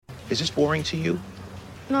Is this boring to you?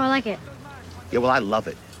 No, I like it. Yeah, well, I love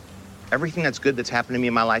it. Everything that's good that's happened to me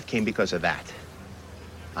in my life came because of that.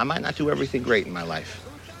 I might not do everything great in my life.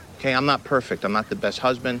 Okay, I'm not perfect. I'm not the best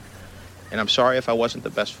husband. And I'm sorry if I wasn't the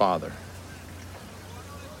best father.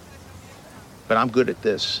 But I'm good at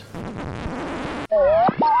this. Okay,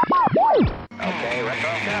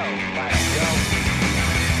 retro go. Let's go.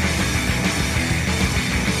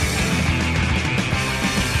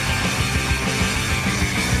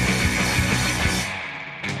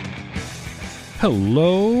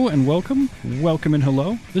 Hello and welcome. Welcome and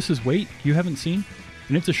hello. This is Wait, You Haven't Seen?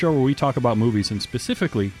 And it's a show where we talk about movies, and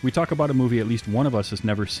specifically, we talk about a movie at least one of us has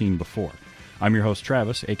never seen before. I'm your host,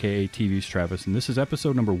 Travis, aka TV's Travis, and this is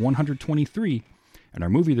episode number 123, and our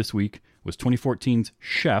movie this week was 2014's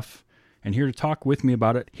Chef, and here to talk with me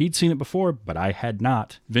about it, he'd seen it before, but I had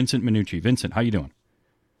not, Vincent Minucci. Vincent, how you doing?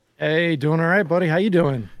 Hey, doing all right, buddy. How you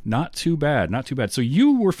doing? Not too bad, not too bad. So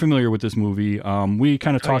you were familiar with this movie. We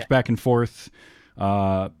kind of talked back and forth.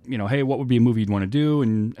 Hey, what would be a movie you'd want to do?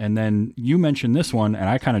 And then you mentioned this one, and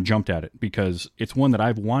I kind of jumped at it because it's one that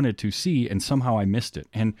I've wanted to see, and somehow I missed it.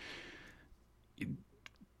 And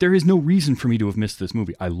there is no reason for me to have missed this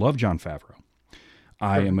movie. I love Jon Favreau.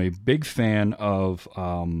 I am a big fan of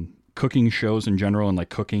cooking shows in general, and like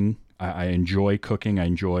cooking. I enjoy cooking. I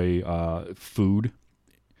enjoy food.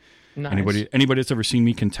 Nice. Anybody that's ever seen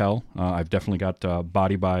me can tell. I've definitely got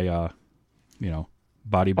body by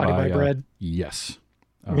bread. Yes.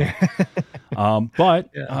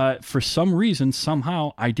 But for some reason,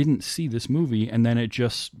 somehow I didn't see this movie, and then it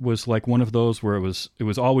just was like one of those where it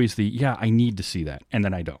was always I need to see that, and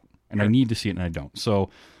then I don't, and I need to see it, and I don't. So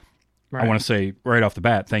I want to say right off the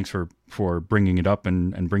bat, thanks for bringing it up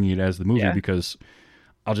and bringing it as the movie, because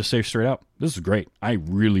I'll just say straight out, this is great. I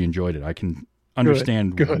really enjoyed it. I can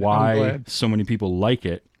understand why so many people like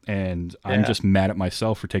it. And I'm just mad at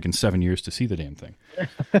myself for taking 7 years to see the damn thing.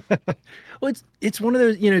 Well, it's one of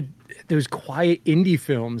those, those quiet indie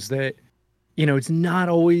films that, it's not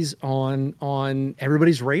always on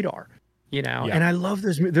everybody's radar, and I love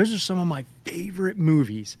those. Those are some of my favorite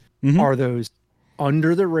movies are those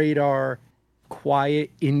under the radar, quiet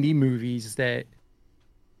indie movies that,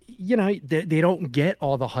 they don't get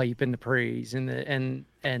all the hype and the praise and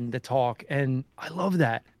the talk. And I love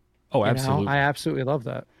that. Oh, absolutely. I absolutely love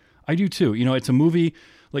that. I do too. It's a movie,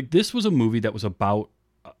 like this was a movie that was about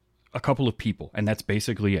a couple of people, and that's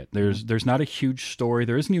basically it. There's not a huge story.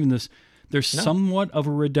 There isn't even this, there's somewhat of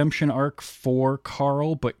a redemption arc for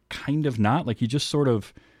Carl, but kind of not. Like he just sort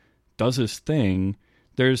of does his thing.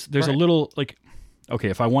 There's a little like, okay,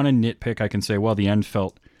 if I want to nitpick, I can say, well, the end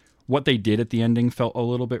what they did at the ending felt a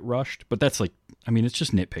little bit rushed, but that's like, it's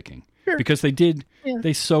just nitpicking. Sure. Because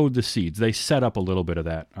they sowed the seeds. They set up a little bit of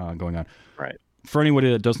that going on. Right. For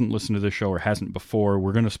anybody that doesn't listen to this show or hasn't before,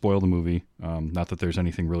 we're going to spoil the movie. Not that there's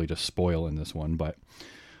anything really to spoil in this one, but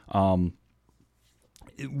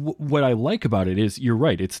what I like about it is, you're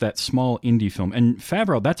right, it's that small indie film. And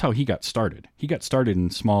Favreau, that's how he got started. He got started in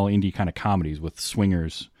small indie kind of comedies with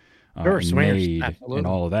Swingers, and Made, and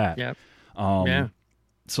all of that. Yep.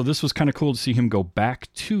 So this was kind of cool to see him go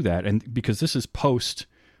back to that, and because this is post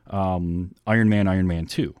Iron Man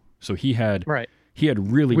 2. So he had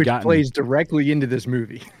really Which gotten... plays directly into this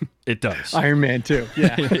movie. It does. Iron Man 2.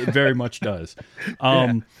 Yeah. It very much does.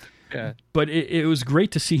 But it was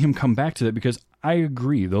great to see him come back to that, because I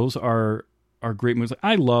agree, those are great movies.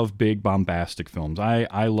 I love big bombastic films.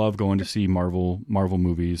 I love going to see Marvel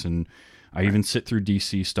movies, and I even sit through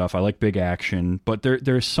DC stuff. I like big action, but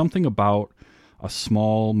there's something about a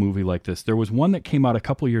small movie like this. There was one that came out a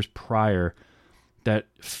couple of years prior that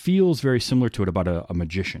feels very similar to it, about a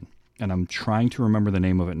magician. And I'm trying to remember the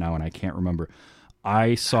name of it now, and I can't remember.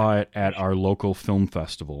 I saw it at our local film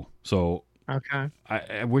festival. So okay,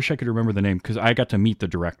 I wish I could remember the name, because I got to meet the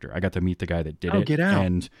director. I got to meet the guy that did it. Get out.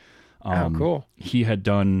 And cool. He had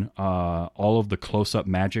done all of the close-up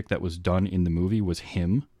magic that was done in the movie was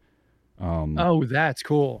him. That's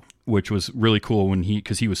cool. Which was really cool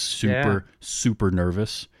because he was super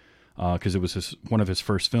nervous, because it was one of his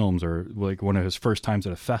first films, or like one of his first times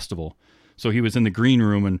at a festival. So he was in the green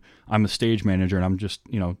room, and I'm the stage manager, and I'm just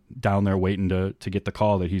down there waiting to get the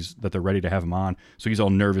call that they're ready to have him on. So he's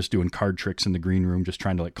all nervous doing card tricks in the green room, just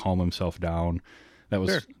trying to like calm himself down. That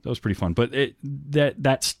was pretty fun. But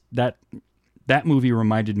that movie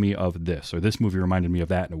reminded me of this, or this movie reminded me of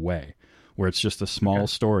that in a way, where it's just a small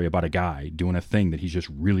story about a guy doing a thing that he's just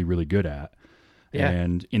really, really good at. Yeah.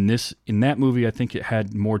 And in that movie, I think it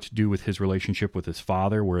had more to do with his relationship with his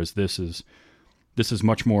father, whereas this is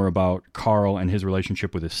much more about Carl and his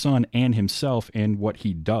relationship with his son and himself and what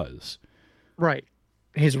he does. Right.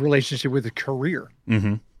 His relationship with a career.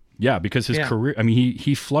 Mm-hmm. Yeah, because his career, I mean,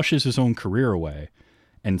 he flushes his own career away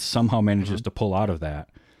and somehow manages to pull out of that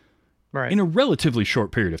in a relatively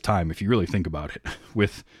short period of time, if you really think about it,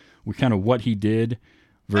 with kind of what he did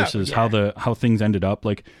versus how things ended up.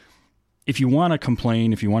 Like, if you want to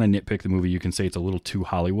complain, if you want to nitpick the movie, you can say it's a little too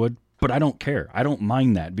Hollywood, but I don't care. I don't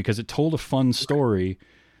mind that because it told a fun story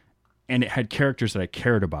and it had characters that I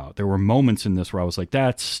cared about. There were moments in this where I was like,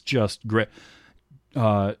 that's just great.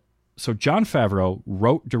 So Jon Favreau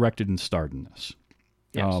wrote, directed, and starred in this.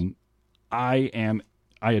 Yes.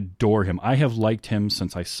 I adore him. I have liked him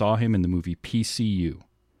since I saw him in the movie PCU.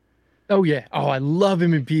 Oh yeah. Oh, I love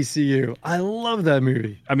him in PCU. I love that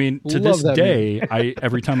movie. I mean, to this day,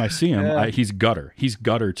 every time I see him, he's gutter. He's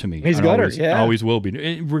gutter to me. He's gutter. Always will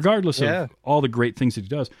be, regardless of all the great things that he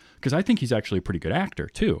does. Because I think he's actually a pretty good actor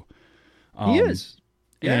too. He is.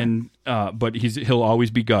 Yeah. And but he'll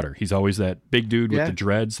always be gutter. He's always that big dude with the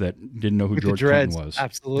dreads that didn't know who George Clinton was.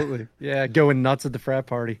 Absolutely. Yeah, going nuts at the frat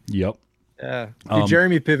party. Yep. Yeah. Dude,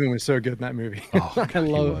 Jeremy Piven was so good in that movie. Oh, God,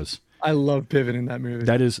 I love Piven in that movie.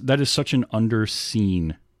 That is such an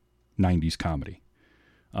underseen 90s comedy.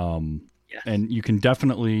 And you can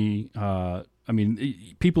definitely, I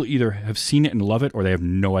mean, people either have seen it and love it or they have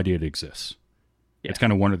no idea it exists. Yeah. It's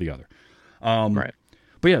kind of one or the other. Right.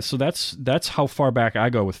 But yeah, so that's how far back I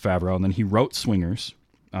go with Favreau. And then he wrote Swingers.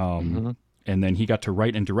 And then he got to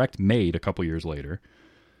write and direct Made a couple years later.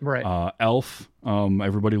 Right. Elf.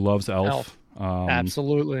 Everybody loves Elf.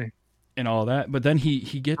 Absolutely. And all that, but then he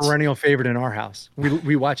gets perennial favorite in our house.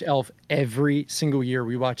 We watch Elf every single year.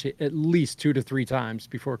 We watch it at least 2 to 3 times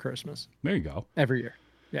before Christmas. There you go. Every year.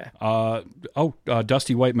 Yeah.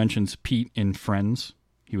 Dusty White mentions Pete in Friends.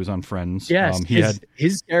 He was on Friends. Yes.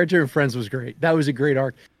 His character in Friends was great. That was a great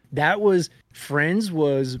arc. Friends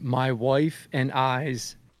was my wife and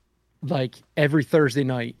I's like every Thursday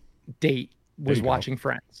night date. Was watching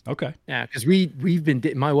Friends. Okay. Yeah, because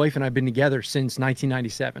my wife and I've been together since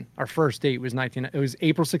 1997. Our first date was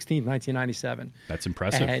April 16th, 1997. That's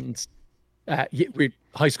impressive. And we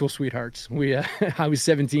high school sweethearts. I was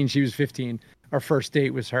 17, she was 15. Our first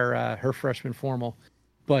date was her freshman formal.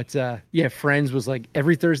 But Friends was like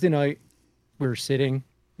every Thursday night we were sitting,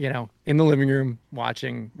 in the living room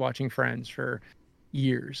watching Friends for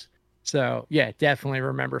years. So yeah, definitely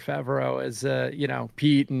remember Favreau as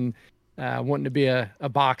Pete and wanting to be a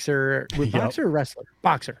boxer. Boxer or wrestler?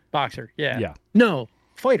 Boxer. Yeah. Yeah. No,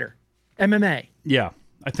 fighter. MMA. Yeah,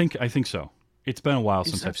 I think so. It's been a while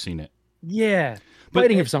since I've seen it. Yeah.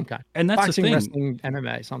 Fighting of some kind. And that's boxing, the thing. Wrestling,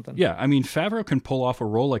 MMA, something. Yeah, I mean, Favreau can pull off a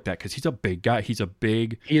role like that because he's a big guy. He is a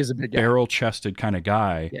big barrel-chested kind of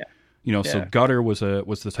guy. Yeah. So Gutter was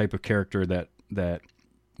the type of character that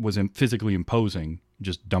was physically imposing,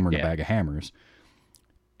 just dumber than a bag of hammers.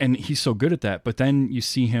 And he's so good at that. But then you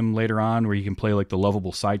see him later on where he can play like the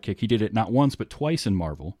lovable sidekick. He did it not once, but twice in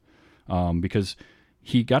Marvel because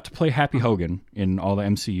he got to play Happy Hogan in all the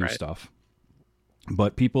MCU stuff.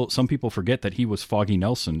 But some people forget that he was Foggy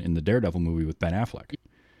Nelson in the Daredevil movie with Ben Affleck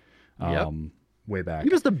way back. He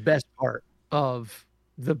was the best part of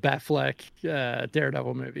the Batfleck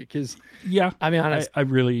Daredevil movie because, I mean, honest, I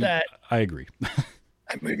agree. That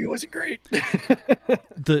movie wasn't great.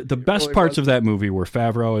 The best parts of that movie were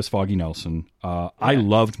Favreau as Foggy Nelson. I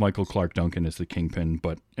loved Michael Clark Duncan as the Kingpin,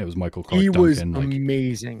 but it was Michael Clark Duncan. He was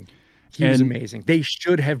amazing. He was amazing. They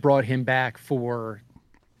should have brought him back for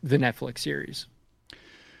the Netflix series.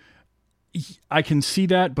 I can see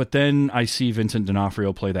that, but then I see Vincent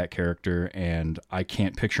D'Onofrio play that character, and I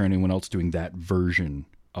can't picture anyone else doing that version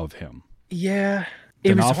of him. Yeah.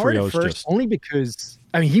 It was hard at first, only because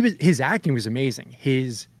his acting was amazing.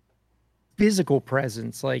 His physical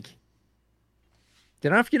presence, like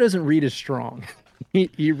D'Onofrio doesn't read as strong.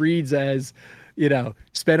 he reads as,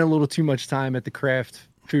 spend a little too much time at the craft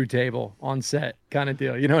food table on set kind of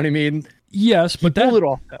deal. You know what I mean? Yes, but pulled it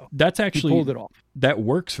off though. That's actually he pulled it off. That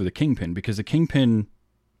works for the Kingpin because the Kingpin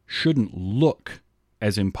shouldn't look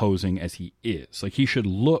as imposing as he is. Like he should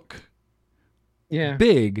look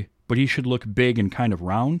big, but he should look big and kind of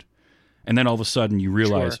round. And then all of a sudden you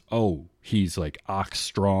realize, he's like ox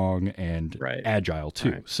strong and agile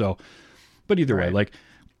too. Right. So, but either way,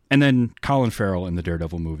 and then Colin Farrell in the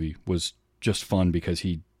Daredevil movie was just fun because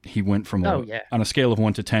he went from on a scale of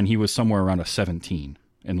 1 to 10, he was somewhere around a 17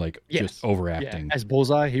 and just overacting. Yeah. As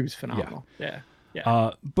Bullseye, he was phenomenal. Yeah.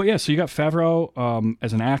 But so you got Favreau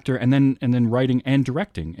as an actor and then writing and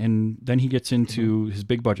directing. And then he gets into his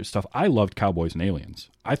big budget stuff. I loved Cowboys and Aliens.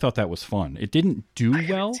 I thought that was fun. It didn't do well. I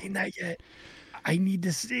haven't seen that yet. I need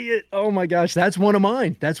to see it. Oh my gosh, that's one of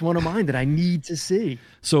mine. That's one of mine that I need to see.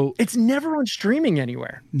 So It's never on streaming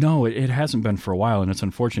anywhere. no, it hasn't been for a while, and it's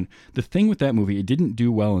unfortunate. The thing with that movie, it didn't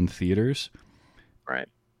do well in theaters, Right.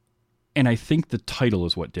 and I think the title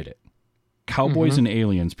is what did it. Cowboys and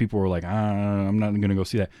Aliens, people were like, I'm not going to go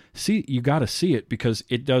see that. See, you got to see it because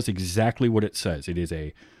it does exactly what it says.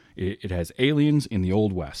 It has aliens in the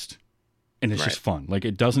Old West, and it's just fun. Like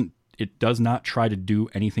it does not try to do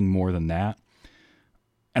anything more than that,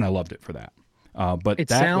 and I loved it for that. But It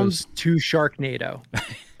that sounds too Sharknado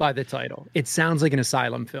by the title. It sounds like an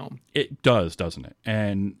asylum film. it does, doesn't it?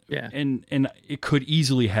 And Yeah. and it could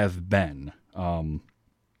easily have been.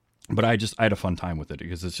 But I had a fun time with it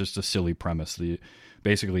because it's just a silly premise.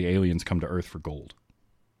 Basically aliens come to Earth for gold.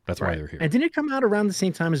 That's why they're here. And didn't it come out around the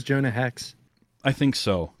same time as Jonah Hex? I think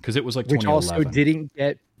so because it was like Which 2011. also didn't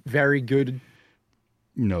get very good.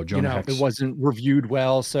 No, Jonah Hex. It wasn't reviewed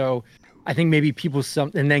well. So I think maybe people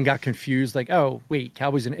and then got confused, like, oh wait,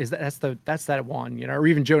 Cowboys and that's that one, or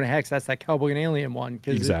even Jonah Hex, that's that Cowboy and Alien one.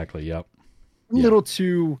 Exactly. Yep. A little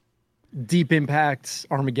too Deep Impact,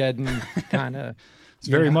 Armageddon kind of. It's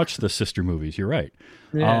very much the sister movies. You're right.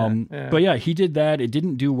 Yeah, But yeah, he did that. It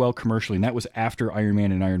didn't do well commercially, and that was after Iron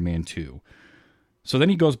Man and Iron Man 2. So then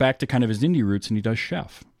he goes back to kind of his indie roots and he does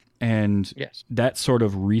Chef. And that sort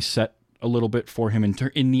of reset a little bit for him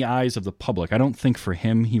in the eyes of the public. I don't think for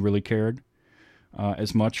him he really cared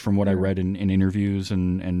as much from what I read in interviews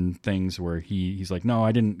and things where he's like, no,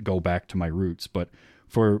 I didn't go back to my roots. But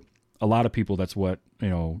for a lot of people, that's what,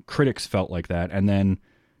 critics felt like that. And then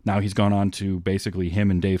now he's gone on to basically him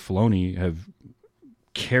and Dave Filoni have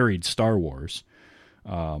carried Star Wars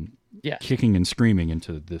kicking and screaming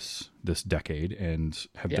into this decade and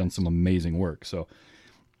have done some amazing work. So,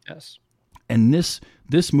 yes. And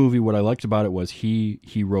this movie, what I liked about it was he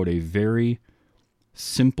wrote a very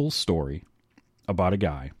simple story about a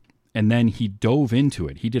guy, and then he dove into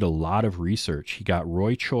it. He did a lot of research. He got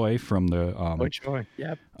Roy Choi from the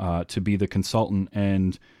to be the consultant,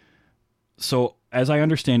 and so as I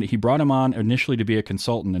understand it, he brought him on initially to be a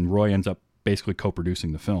consultant, and Roy ends up basically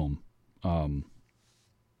co-producing the film,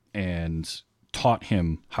 and taught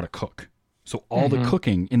him how to cook. So all the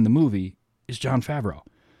cooking in the movie is Jon Favreau.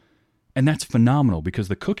 And that's phenomenal because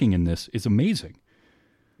the cooking in this is amazing.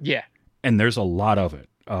 Yeah. And there's a lot of it.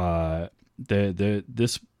 I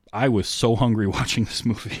was so hungry watching this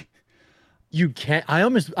movie. You can't. I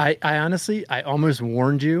honestly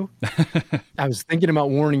warned you. I was thinking about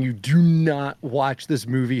warning you. Do not watch this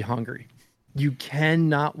movie hungry. You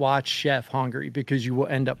cannot watch Chef hungry because you will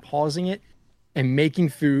end up pausing it and making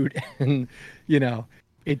food, and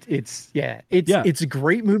it's a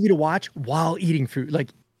great movie to watch while eating food. Like,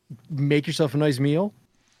 make yourself a nice meal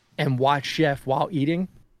and watch Chef while eating.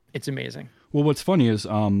 It's amazing. Well, what's funny is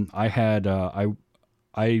I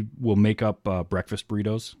will make up breakfast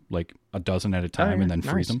burritos, like a dozen at a time, and then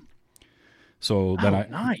freeze them. So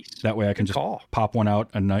then that way I can just pop one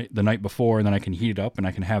out the night before, and then I can heat it up and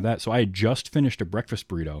I can have that. So I had just finished a breakfast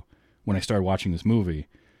burrito when I started watching this movie.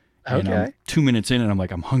 And I'm 2 minutes in and I'm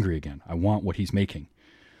like, I'm hungry again. I want what he's making.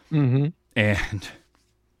 Mm-hmm. And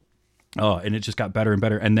it just got better and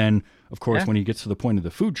better. And then, of course, when he gets to the point of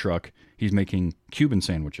the food truck, he's making Cuban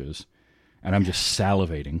sandwiches, and I'm just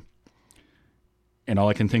salivating. And all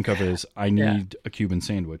I can think of is I need a Cuban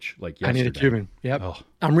sandwich like yesterday. I need a Cuban. Yep. Oh.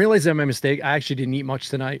 I'm realizing my mistake. I actually didn't eat much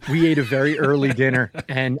tonight. We ate a very early dinner,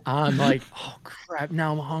 and I'm like, oh crap,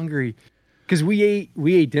 now I'm hungry. Because we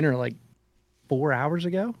ate dinner like 4 hours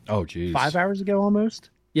ago. Oh geez. 5 hours ago almost.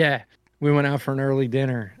 Yeah. We went out for an early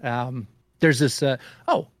dinner. There's this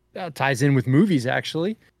ties in with movies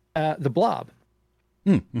actually. The Blob.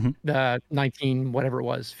 Mm-hmm. The 19 whatever it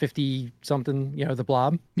was, 50 something, The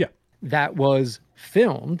Blob. Yeah. That was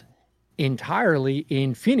filmed entirely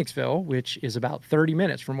in Phoenixville, which is about 30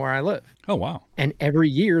 minutes from where I live. Oh, wow. And every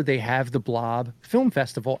year they have the Blob Film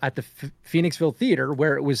Festival at the Phoenixville Theater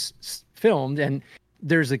where it was filmed. And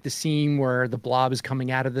there's like the scene where the Blob is coming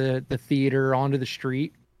out of the theater onto the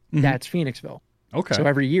street. Mm-hmm. That's Phoenixville. Okay. So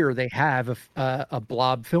every year they have a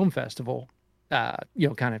Blob Film Festival, kind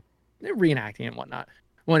of reenacting and whatnot.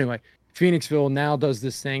 Well, anyway, Phoenixville now does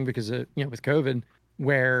this thing because of, with COVID,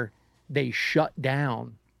 where they shut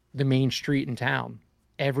down the main street in town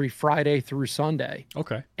every Friday through Sunday.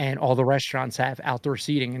 Okay. And all the restaurants have outdoor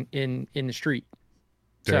seating in the street.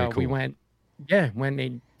 Very so cool. we went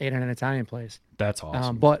and ate at an Italian place. That's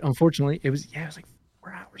awesome. But unfortunately it was like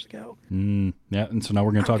 4 hours ago. Yeah. And so now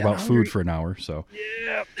we're going to talk about food for an hour. So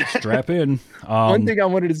strap in. One thing I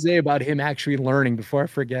wanted to say about him actually learning before I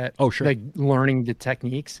forget. Oh, sure. Like learning the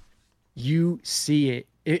techniques, you see it.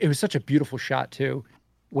 It was such a beautiful shot too.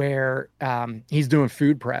 where he's doing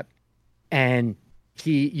food prep, and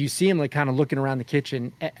you see him like kind of looking around the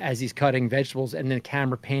kitchen as he's cutting vegetables, and then the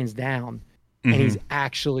camera pans down, and he's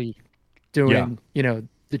actually doing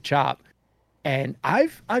the chop. And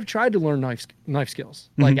I've tried to learn knife skills.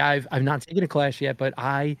 Like I've not taken a class yet, but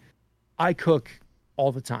I cook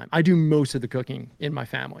all the time. I do most of the cooking in my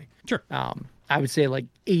family. Sure. I would say like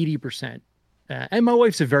 80%. And my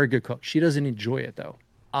wife's a very good cook. She doesn't enjoy it though.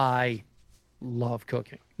 I love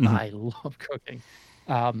cooking. I love cooking.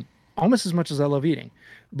 Almost as much as I love eating.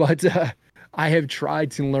 But I have tried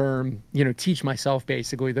to learn, teach myself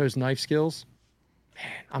basically those knife skills.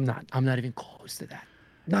 Man, I'm not even close to that.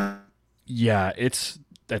 Not. Yeah,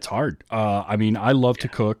 that's hard. I mean, I love to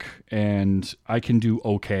cook and I can do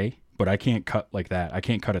okay, but I can't cut like that. I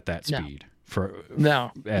can't cut at that speed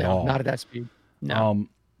at all. Not at that speed. No.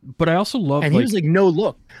 But I also love, and he was like no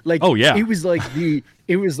look, like it was like the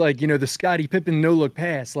Scottie Pippen no look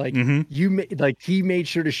pass. Like he made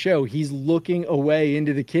sure to show he's looking away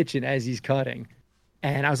into the kitchen as he's cutting,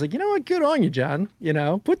 and I was like, you know what, good on you, John.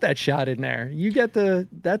 Put that shot in there. You get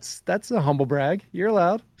that's a humble brag. You're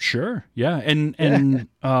allowed. Sure, yeah, and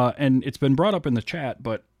it's been brought up in the chat,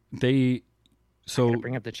 but bring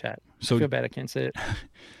up the chat. So I feel bad I can't say it.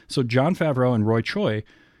 So Jon Favreau and Roy Choi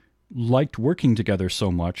liked working together so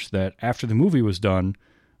much that after the movie was done,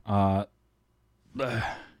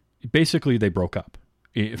 basically they broke up,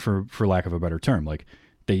 for lack of a better term. Like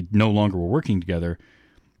they no longer were working together,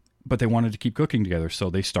 but they wanted to keep cooking together. So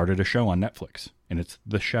they started a show on Netflix, and it's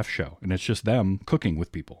The Chef Show, and it's just them cooking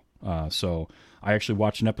with people. So I actually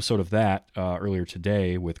watched an episode of that earlier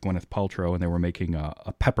today with Gwyneth Paltrow, and they were making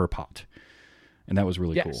a pepper pot, and that was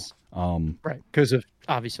really cool. Right, because of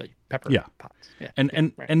obviously pepper pots. Yeah,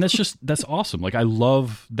 and that's awesome. Like I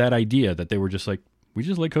love that idea that they were just like, we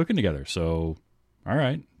just like cooking together. So, all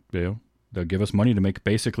right, they'll give us money to make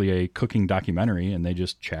basically a cooking documentary, and they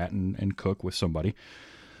just chat and cook with somebody.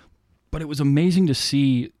 But it was amazing to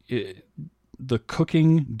see the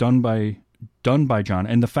cooking done by John,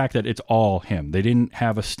 and the fact that it's all him. They didn't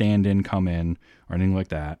have a stand-in come in or anything like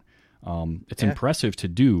that. It's impressive to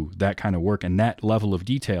do that kind of work and that level of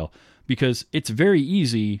detail, because it's very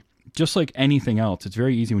easy, just like anything else, it's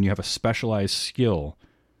very easy when you have a specialized skill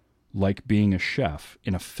like being a chef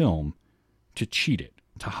in a film to cheat it,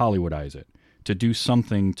 to Hollywoodize it, to do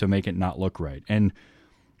something to make it not look right. And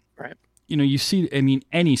you see, I mean,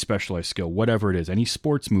 any specialized skill, whatever it is, any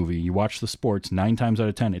sports movie, you watch the sports, 9 times out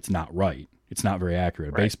of 10, it's not right. It's not very accurate.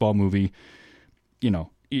 A baseball movie,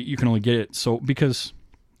 you can only get it because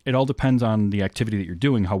it all depends on the activity that you're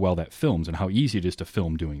doing, how well that films, and how easy it is to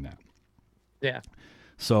film doing that. Yeah.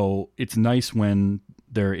 So it's nice when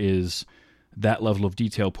there is that level of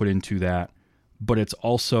detail put into that, but it's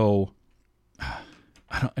also,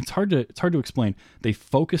 it's hard to explain. They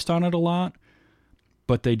focused on it a lot,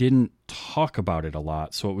 but they didn't talk about it a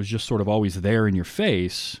lot. So it was just sort of always there in your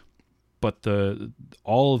face, but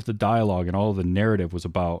all of the dialogue and all of the narrative was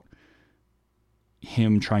about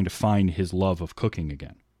him trying to find his love of cooking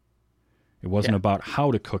again. It wasn't about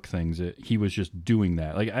how to cook things. He was just doing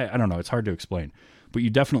that. Like, I don't know. It's hard to explain, but you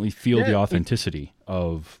definitely feel the authenticity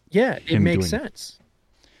of him. It makes sense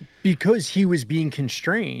because he was being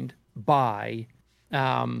constrained by,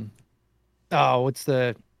 Dustin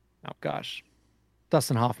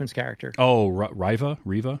Hoffman's character. Oh, Riva?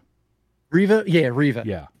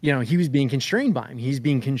 Yeah. He was being constrained by him. He's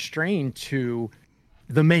being constrained to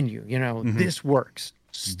the menu. This works.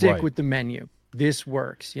 Stick with the menu. This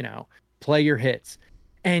works. Play your hits.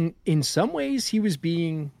 And in some ways he was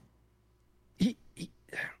being,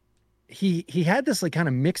 he had this like kind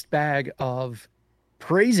of mixed bag of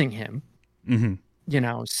praising him,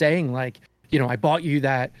 saying like, I bought you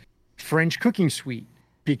that French cooking suite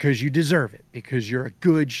because you deserve it, because you're a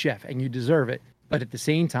good chef and you deserve it. But at the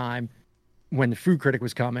same time, when the food critic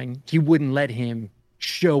was coming, he wouldn't let him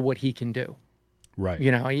show what he can do. Right.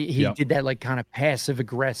 He did that like kind of passive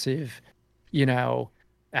aggressive, and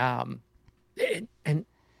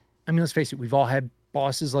I mean, let's face it, we've all had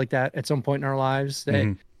bosses like that at some point in our lives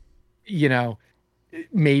that,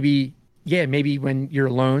 maybe when you're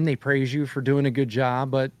alone, they praise you for doing a good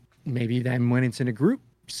job, but maybe then when it's in a group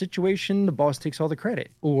situation, the boss takes all the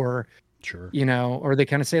credit, or, or they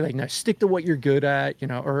kind of say like, no, stick to what you're good at,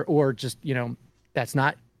 or just, that's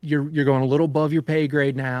not, you're going a little above your pay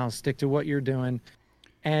grade now, stick to what you're doing.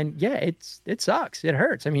 And it sucks. It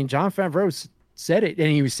hurts. I mean, Jon Favreau said it,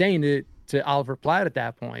 and he was saying it to Oliver Platt at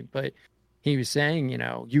that point, but he was saying,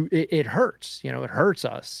 it hurts, it hurts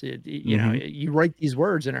us. You write these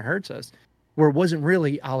words and it hurts us, where it wasn't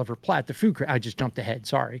really Oliver Platt, the food critic. I just jumped ahead.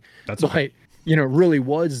 Sorry. That's okay. you know, really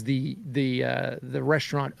was the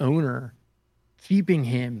restaurant owner keeping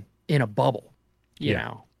him in a bubble, you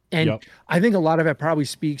know. And I think a lot of it probably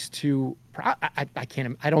speaks to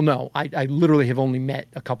I don't know. I literally have only met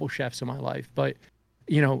a couple chefs in my life, but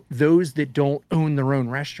you know, those that don't own their own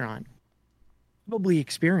restaurant probably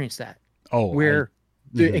experience that. Where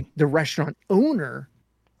the restaurant owner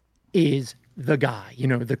is the guy, you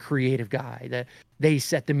know, the creative guy, that they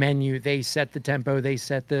set the menu, they set the tempo, they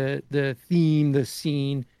set the theme, the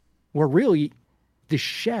scene, where really the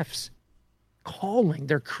chef's calling,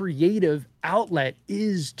 their creative outlet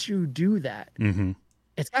is to do that.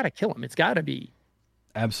 It's got to kill them. It's got to be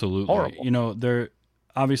absolutely horrible. You know, they're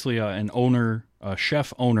obviously a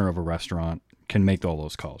chef owner of a restaurant can make all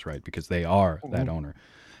those calls, right? Because they are that owner.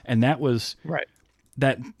 And that was right.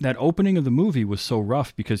 That opening of the movie was so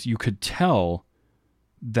rough because you could tell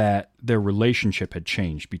that their relationship had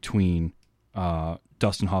changed between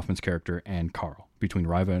Dustin Hoffman's character and Carl, between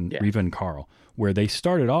Riva and Carl, where they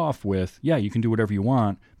started off with, yeah, you can do whatever you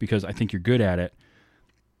want because I think you're good at it.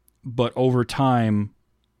 But over time,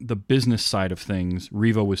 the business side of things,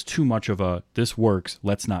 Riva was too much of a, this works,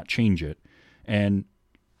 let's not change it. And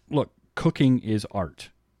look, cooking is art.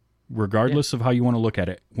 Regardless of how you want to look at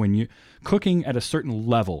it, when you cooking at a certain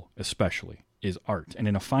level, especially, is art. And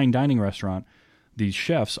in a fine dining restaurant, these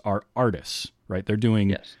chefs are artists, right? They're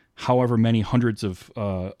doing however many hundreds of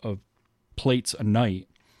plates a night,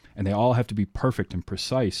 and they all have to be perfect and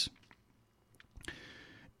precise.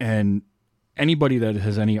 And anybody that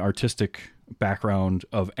has any artistic background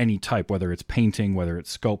of any type, whether it's painting, whether it's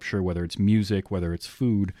sculpture, whether it's music, whether it's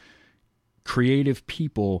food, creative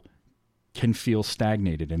people can feel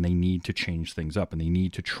stagnated and they need to change things up and they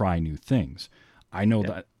need to try new things. I know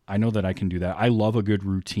that I can do that. I love a good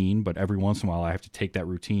routine, but every once in a while I have to take that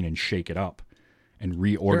routine and shake it up and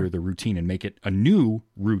reorder the routine and make it a new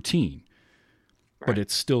routine. Right. But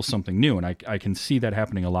it's still something new. And I can see that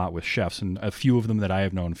happening a lot with chefs, and a few of them that I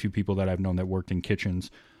have known, a few people that I've known that worked in kitchens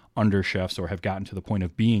under chefs or have gotten to the point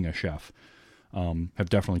of being a chef, have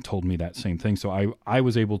definitely told me that same thing. So I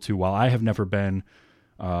was able to, while I have never been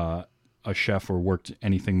a chef or worked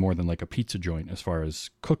anything more than like a pizza joint as far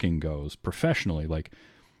as cooking goes professionally, like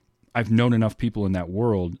I've known enough people in that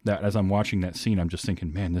world that as I'm watching that scene, I'm just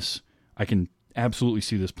thinking, man, I can absolutely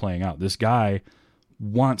see this playing out. This guy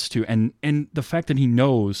wants to, and the fact that he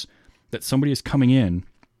knows that somebody is coming in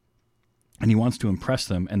and he wants to impress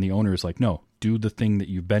them, and the owner is like, no, do the thing that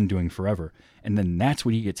you've been doing forever. And then that's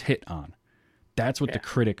what he gets hit on. That's what the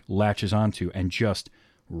critic latches onto and just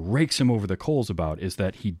rakes him over the coals about, is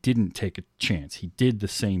that he didn't take a chance. He did the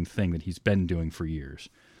same thing that he's been doing for years.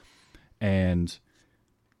 And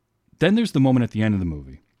then there's the moment at the end of the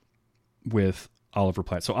movie with Oliver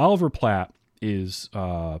Platt. So Oliver Platt is,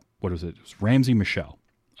 what was it? It was Ramsey Michel,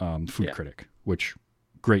 food critic, which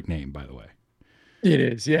great name, by the way. It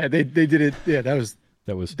is. Yeah. They did it. Yeah. That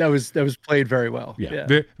was played very well. Yeah.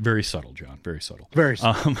 Very, very subtle, John. Very subtle. Very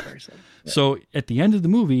subtle. Very subtle. Yeah. So at the end of the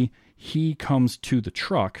movie, he comes to the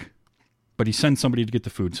truck, but he sends somebody to get the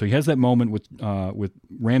food. So he has that moment with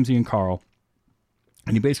Ramsey and Carl,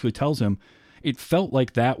 and he basically tells him, it felt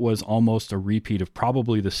like that was almost a repeat of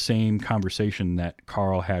probably the same conversation that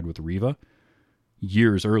Carl had with Riva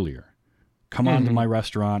years earlier. Come on to my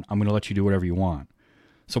restaurant. I'm going to let you do whatever you want.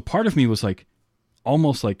 So part of me was like,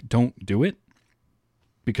 almost like, don't do it,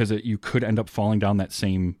 because you could end up falling down that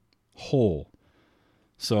same hole.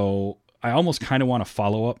 So I almost kind of want to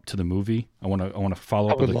follow up to the movie. I want to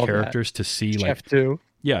follow up with the characters to see, Chef like, 2.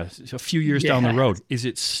 Yeah, a few years down the road, is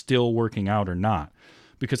it still working out or not?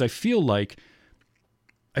 Because I feel like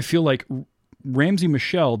Ramsey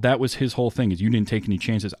Michel, that was his whole thing, is you didn't take any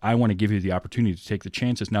chances. I want to give you the opportunity to take the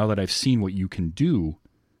chances now that I've seen what you can do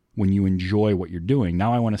when you enjoy what you're doing.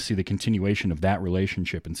 Now I want to see the continuation of that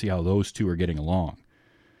relationship and see how those two are getting along.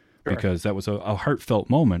 Sure. Because that was a heartfelt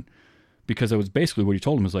moment, because it was basically what he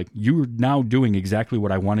told him was like, you're now doing exactly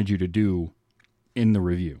what I wanted you to do in the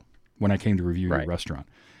review when I came to review your restaurant.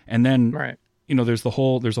 And then, you know, there's a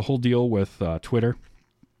whole deal with Twitter.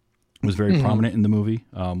 It was very prominent in the movie,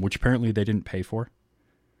 which apparently they didn't pay for.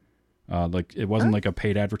 Like, it wasn't like a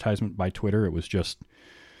paid advertisement by Twitter. It was just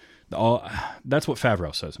that's what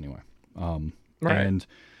Favreau says anyway. And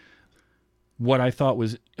what I thought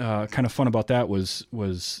was kind of fun about that was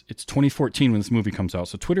it's 2014 when this movie comes out.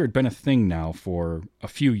 So Twitter had been a thing now for a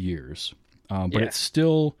few years, but it's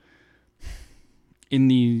still in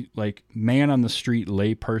the like man on the street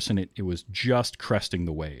lay person. It was just cresting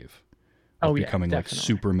the wave of becoming like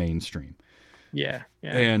super mainstream. Yeah.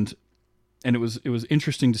 And it was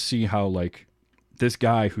interesting to see how like this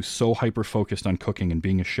guy who's so hyper focused on cooking and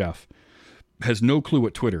being a chef has no clue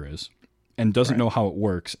what Twitter is. and doesn't know how it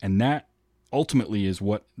works. And that ultimately is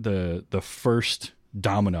what the first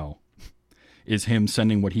domino is, him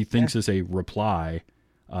sending what he thinks is a reply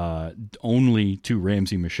only to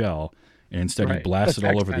Ramsey Michelle, and instead he blasts it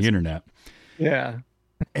all over the internet. Yeah.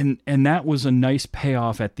 And that was a nice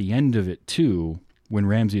payoff at the end of it too, when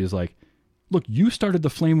Ramsey is like, look, you started the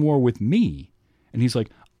flame war with me. And he's like,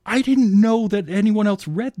 I didn't know that anyone else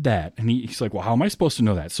read that. And he's like, well, how am I supposed to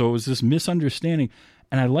know that? So it was this misunderstanding.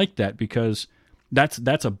 And I like that, because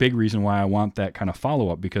that's a big reason why I want that kind of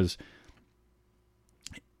follow-up, because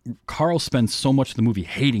Carl spends so much of the movie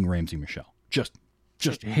hating Ramsey Michelle, just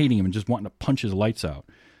hating him and just wanting to punch his lights out.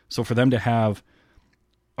 So for them to have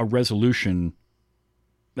a resolution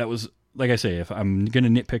that was, like I say, if I'm going to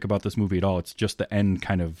nitpick about this movie at all, it's just the end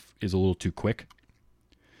kind of is a little too quick.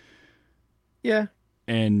 Yeah.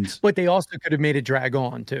 But they also could have made it drag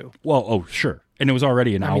on too. Well, oh, sure. And it was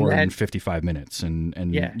already an hour and 55 minutes. And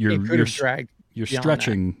you're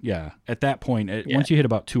stretching. At that point, once you hit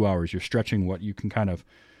about 2 hours, you're stretching what you can kind of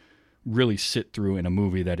really sit through in a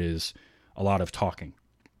movie that is a lot of talking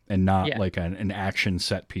and not like an action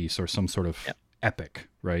set piece or some sort of epic.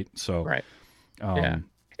 Right. So, and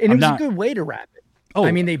it was a good way to wrap it. Oh,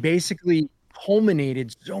 I mean, they basically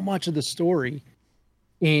culminated so much of the story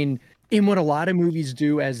in what a lot of movies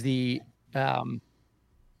do as the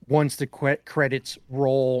once the credits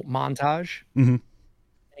roll montage, and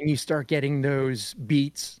you start getting those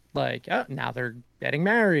beats like, oh, now they're getting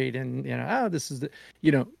married, and this is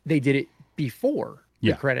they did it before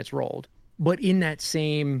the credits rolled, but in that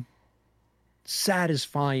same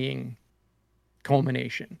satisfying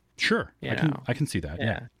culmination. Sure, I can see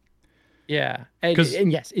that. Yeah.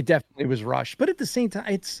 And yes, it definitely was rushed, but at the same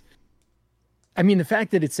time, the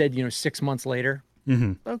fact that it said, 6 months later,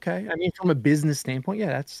 okay. I mean, from a business standpoint,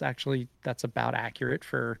 that's about accurate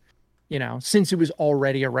for, since it was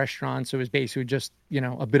already a restaurant. So it was basically just,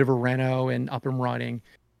 a bit of a reno and up and running.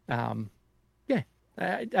 I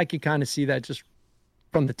could kind of see that just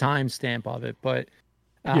from the time stamp of it. But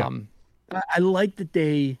I like that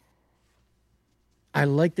they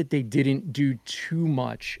didn't do too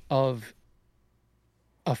much of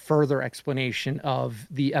a further explanation of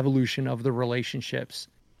the evolution of the relationships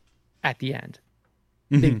at the end.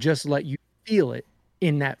 They just let you feel it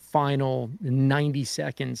in that final 90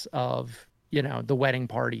 seconds of, the wedding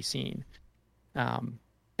party scene.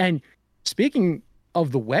 And speaking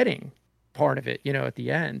of the wedding part of it, at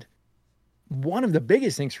the end, one of the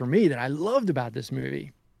biggest things for me that I loved about this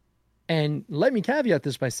movie, and let me caveat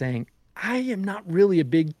this by saying, I am not really a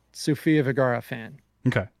big Sofia Vergara fan.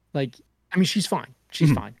 Okay. She's fine.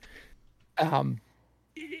 She's fine. And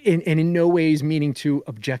in no ways meaning to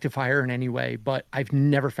objectify her in any way, but I've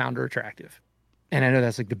never found her attractive. And I know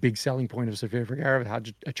that's like the big selling point of Sofia Vergara, how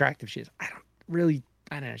attractive she is. I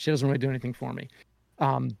don't know. She doesn't really do anything for me.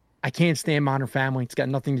 I can't stand Modern Family. It's got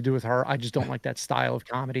nothing to do with her. I just don't like that style of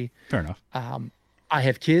comedy. Fair enough. I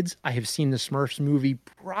have kids. I have seen the Smurfs movie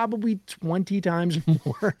probably 20 times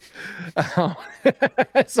more.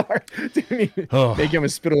 Sorry. Make him a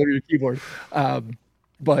spit all over your keyboard.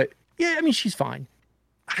 But yeah, she's fine.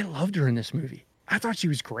 I loved her in this movie. I thought she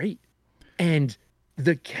was great. And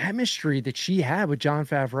the chemistry that she had with Jon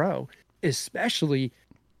Favreau, especially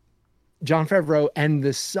Jon Favreau and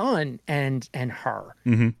the son and her,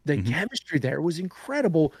 the chemistry there was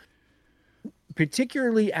incredible,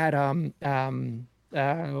 particularly at,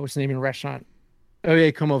 what's the name of the restaurant?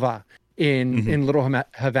 Oye Como Va in Little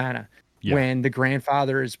Havana, when the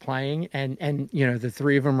grandfather is playing and the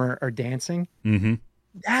three of them are dancing.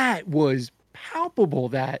 That was palpable,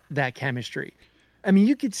 that chemistry.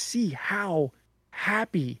 You could see how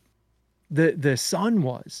happy the son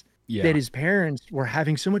was that his parents were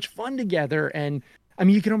having so much fun together. And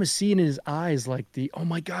you can almost see in his eyes like oh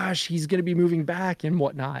my gosh, he's going to be moving back and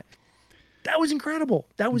whatnot. That was incredible.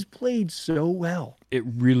 That was played so well. It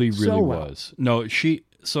really, really was. No,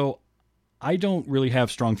 so I don't really have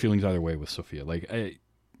strong feelings either way with Sofia.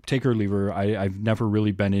 Take her or leave her. I've never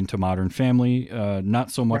really been into Modern Family. Not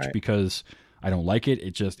so much because I don't like it.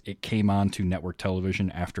 It came on to network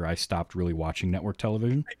television after I stopped really watching network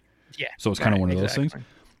television. Yeah. So it's kind of one of those things.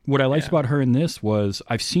 What I liked about her in this was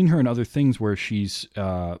I've seen her in other things where she's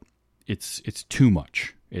it's too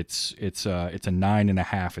much. It's a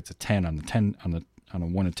 9.5. It's a 10 on a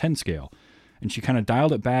 1 to 10 scale, and she kind of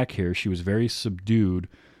dialed it back here. She was very subdued,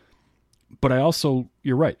 but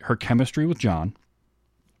you're right. Her chemistry with John,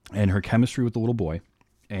 and her chemistry with the little boy,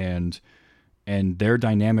 and their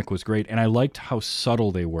dynamic was great. And I liked how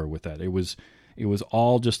subtle they were with that. It was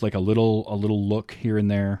all just like a little look here and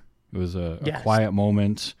there. It was a quiet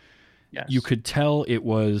moment. Yes. You could tell it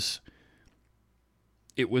was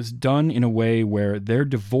it was done in a way where their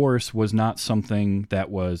divorce was not something that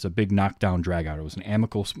was a big knockdown drag out. It was an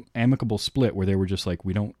amicable split where they were just like,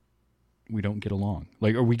 we don't get along.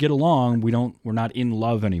 Like, or we get along, we're not in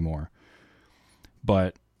love anymore.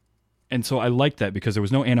 And so I liked that because there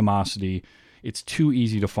was no animosity. It's too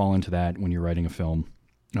easy to fall into that when you're writing a film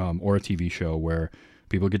or a TV show where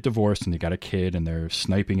people get divorced and they got a kid and they're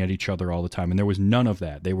sniping at each other all the time. And there was none of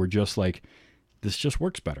that. They were just like, this just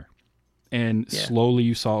works better. And slowly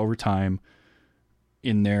you saw over time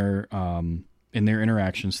in their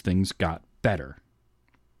interactions, things got better.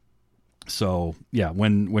 So yeah,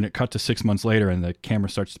 when it cut to 6 months later and the camera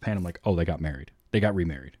starts to pan, I'm like, oh, they got married. They got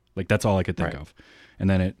remarried. Like, that's all I could think of. And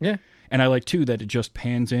then and I like too that it just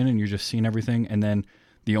pans in and you're just seeing everything. And then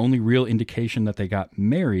the only real indication that they got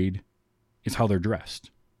married is how they're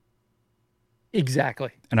dressed. Exactly.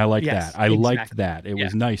 And I like that. I liked that. It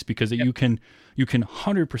was nice because you can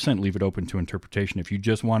 100% leave it open to interpretation. If you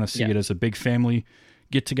just want to see it as a big family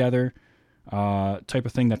get together type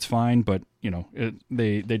of thing, that's fine. But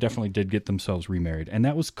they definitely did get themselves remarried, and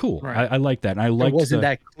that was cool. Right. I like that. And I liked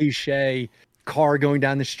that cliche car going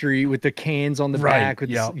down the street with the cans on the back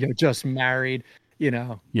with just married.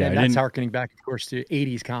 And that's harkening back, of course, to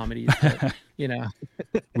 80s comedies. But,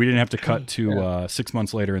 we didn't have to cut to 6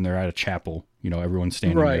 months later and they're at a chapel. Everyone's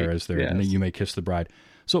standing there as they're, and then you may kiss the bride.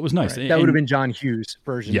 So it was nice. Right. That would have been John Hughes'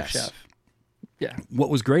 version of Chef. Yeah. What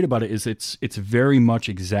was great about it is it's very much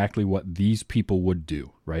exactly what these people would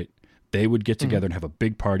do, right? They would get together and have a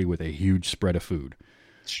big party with a huge spread of food.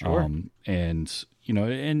 Sure. And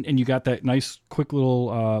you got that nice quick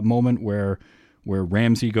little moment where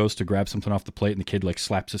Ramsey goes to grab something off the plate and the kid like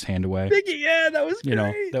slaps his hand away. That was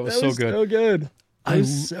great. That was so good. So good. That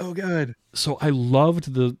was so good. So I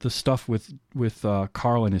loved the stuff with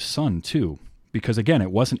Carl and his son too, because again,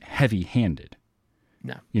 it wasn't heavy-handed.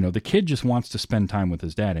 No. The kid just wants to spend time with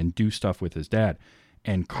his dad and do stuff with his dad.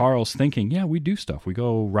 And Carl's thinking, yeah, we do stuff. We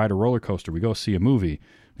go ride a roller coaster. We go see a movie.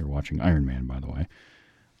 They're watching Iron Man, by the way.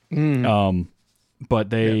 But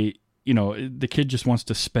they, the kid just wants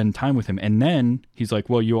to spend time with him. And then he's like,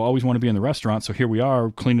 well, you always want to be in the restaurant. So here we are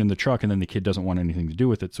cleaning the truck. And then the kid doesn't want anything to do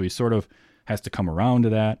with it. So he sort of has to come around to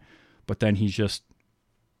that. But then he's just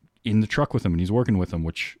in the truck with him and he's working with him,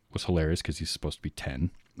 which was hilarious because he's supposed to be 10.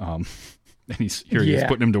 And he is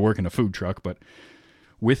putting him to work in a food truck, but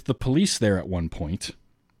with the police there at one point.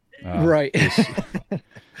 Right.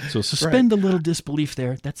 So suspend a little disbelief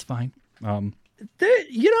there. That's fine. I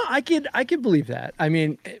could believe that. I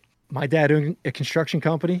mean, my dad owned a construction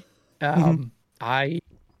company. The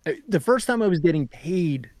first time I was getting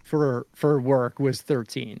paid for work was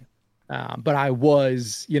 13. But I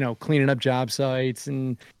was, cleaning up job sites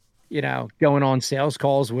and, going on sales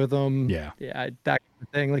calls with him. Yeah. That kind of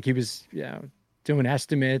thing. Like he was, doing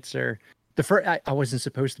estimates or I wasn't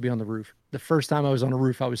supposed to be on the roof. The first time I was on a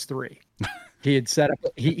roof, I was 3. He had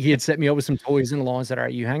set me up with some toys in the lawn and said, all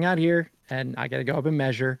right, you hang out here and I got to go up and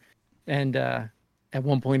measure. And, at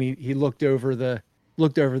one point he looked over the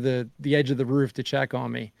edge of the roof to check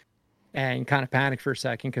on me and kind of panicked for a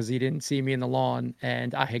second because he didn't see me in the lawn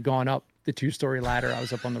and I had gone up the 2-story ladder. I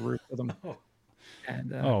was up on the roof with him.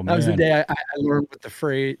 And that was the day I learned the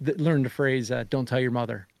phrase, don't tell your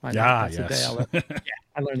mother. That's the day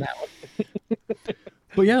I learned that one.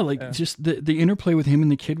 But yeah, just the interplay with him and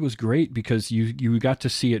the kid was great because you got to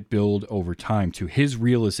see it build over time to his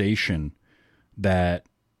realization that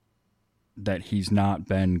he's not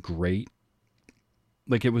been great.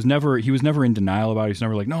 Like he was never in denial about it. He's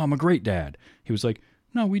never like, no, I'm a great dad. He was like,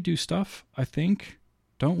 no, we do stuff, I think,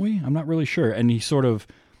 don't we? I'm not really sure. And he sort of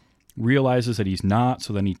realizes that he's not.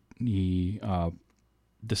 So then he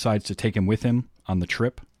decides to take him with him on the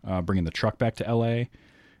trip, bringing the truck back to LA.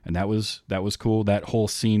 And that was cool. That whole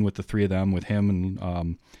scene with the three of them, with him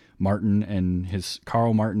and Martin and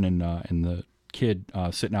Carl Martin and the kid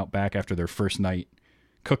sitting out back after their first night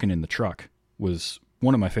cooking in the truck, was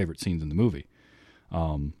one of my favorite scenes in the movie.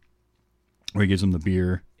 Where he gives him the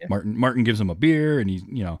beer. Yeah. Martin gives him a beer, and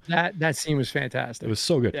that scene was fantastic. It was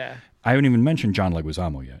so good. Yeah. I haven't even mentioned John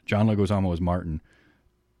Leguizamo yet. John Leguizamo is Martin.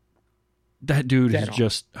 That dude is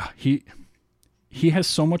just he has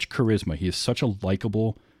so much charisma. He is such a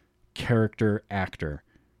likable character actor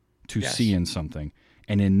to see in something.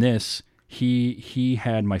 And in this, he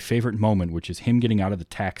had my favorite moment, which is him getting out of the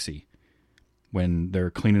taxi when they're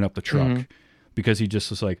cleaning up the truck, because he just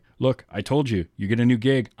was like, look, I told you, you get a new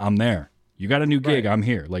gig, I'm there. You got a new gig, I'm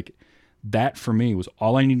here. Like, that for me was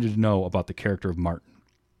all I needed to know about the character of Martin.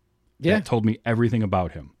 Yeah. That told me everything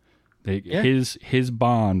about him. His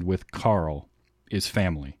bond with Carl is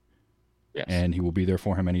family. Yes. And he will be there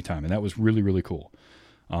for him anytime. And that was really, really cool.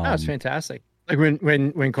 That was fantastic. Like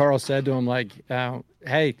when Carl said to him, like,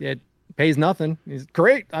 "Hey, it pays nothing." He's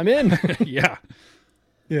great. I'm in. Yeah.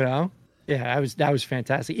 You know. Yeah, that was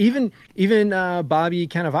fantastic. Even Bobby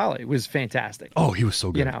Cannavale was fantastic. Oh, he was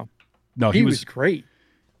so good. You know, no, he was great.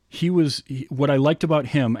 What I liked about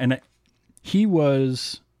him, and he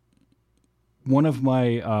was one of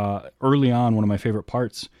my early on one of my favorite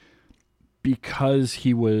parts, because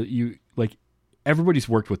everybody's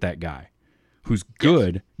worked with that guy who's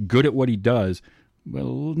good at what he does.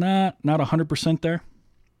 Well, not 100% there.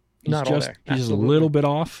 He's not all there. He's just a little bit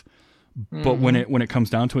off. But when it comes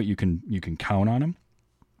down to it, you can count on him.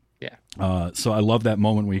 Yeah. So I love that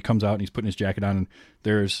moment when he comes out and he's putting his jacket on, and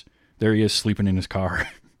there he is sleeping in his car.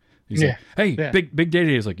 He's like, "Hey, big day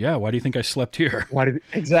today." He's like, "Yeah, why do you think I slept here?" Why do you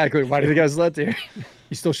think I slept here?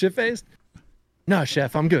 You still shit faced? No,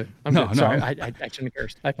 chef, I'm good. I'm good. Sorry, I shouldn't have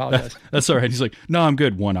cursed. I apologize. That's all right. He's like, "No, I'm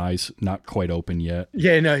good. One eye's not quite open yet."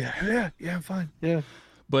 Yeah, no, yeah, I'm fine. Yeah.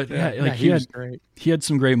 But he was great. He had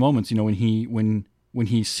some great moments, when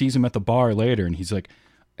he sees him at the bar later, and he's like,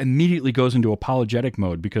 immediately goes into apologetic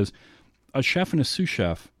mode, because a chef and a sous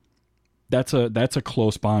chef, that's a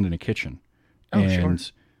close bond in a kitchen. Oh, and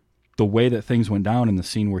sure. the way that things went down in the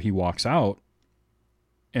scene where he walks out,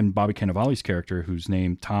 and Bobby Cannavale's character, whose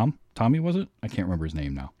name Tommy was it? I can't remember his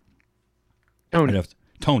name now. Tony.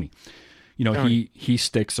 Tony. Tony. He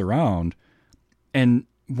sticks around, and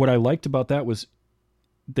what I liked about that was,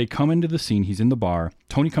 they come into the scene. He's in the bar.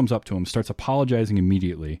 Tony comes up to him, starts apologizing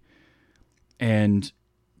immediately, and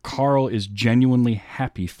Carl is genuinely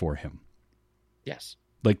happy for him. Yes.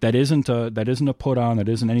 Like that isn't a put on. That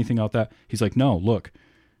isn't anything out that. He's like, "No, look,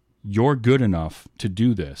 you're good enough to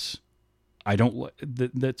do this. I don't.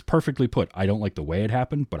 That's perfectly put. I don't like the way it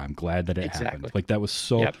happened, but I'm glad that it happened." Like that was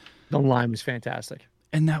so. Yep. The line was fantastic.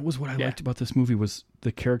 And that was what I liked about this movie, was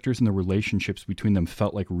the characters and the relationships between them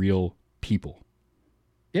felt like real people.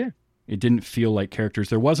 Yeah. It didn't feel like characters.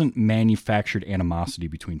 There wasn't manufactured animosity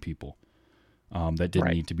between people that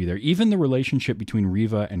didn't need to be there. Even the relationship between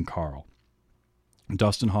Riva and Carl.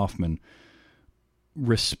 Dustin Hoffman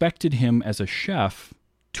respected him as a chef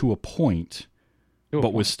to a point,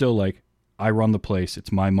 but was still like, "I run the place. It's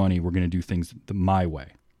my money. We're going to do things my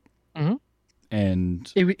way." Mm-hmm. And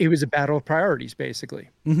it was a battle of priorities, basically.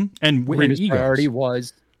 Mm-hmm. And Riva's priority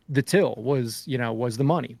was the till, was the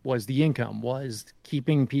money, was the income, was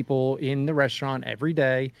keeping people in the restaurant every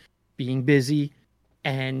day, being busy.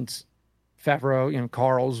 And Favreau,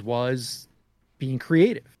 Carl's was being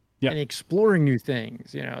creative and exploring new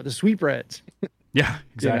things, the sweetbreads. Yeah,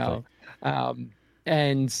 exactly.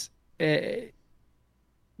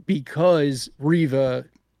 Because Riva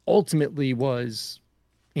ultimately was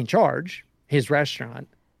in charge, his restaurant,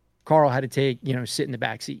 Carl had to sit in the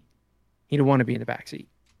back seat. He didn't want to be in the back seat.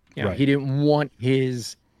 He didn't want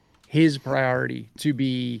his priority to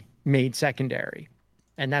be made secondary.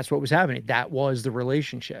 And that's what was happening. That was the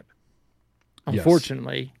relationship,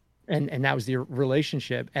 unfortunately. Yes. And that was the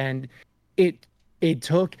relationship. And it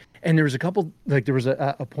took, and there was a couple, like there was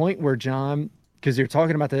a point where John, because they're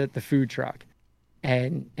talking about the food truck,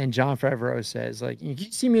 and Jon Favreau says, like, "You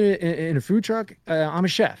see me in a food truck? I'm a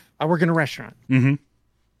chef. I work in a restaurant." Mm-hmm.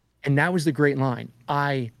 And that was the great line.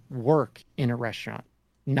 "I work in a restaurant,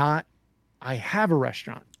 not I have a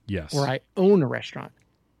restaurant." Yes. Or "I own a restaurant."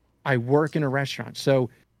 I work in a restaurant.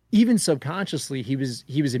 So even subconsciously, he was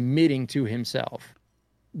admitting to himself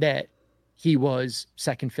that he was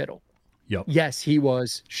second fiddle. Yep. Yes, he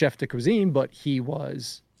was chef de cuisine, but he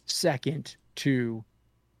was second to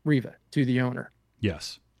Riva, to the owner.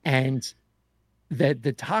 Yes. And that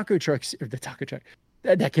the taco truck,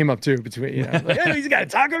 that came up too between, like, "Hey, he's got a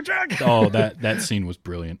taco truck." Oh, that scene was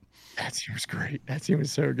brilliant. That scene was great. That scene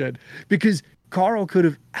was so good, because Carl could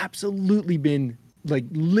have absolutely been like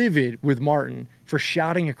livid with Martin for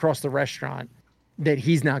shouting across the restaurant that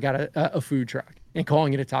he's now got a food truck and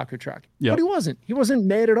calling it a taco truck. Yep. But he wasn't. He wasn't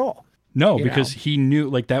mad at all. No, because he knew,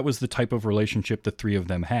 like, that was the type of relationship the three of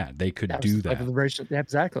them had. They could do that.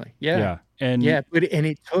 Exactly. Yeah. And but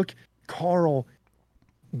it took Carl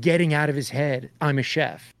getting out of his head, "I'm a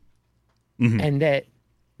chef," and that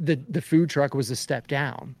the food truck was a step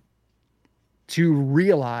down, to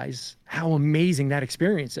realize how amazing that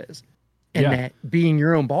experience is, and that being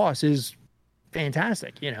your own boss is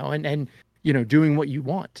fantastic, and doing what you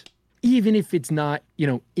want, even if it's not,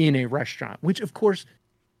 in a restaurant, which of course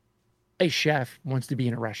a chef wants to be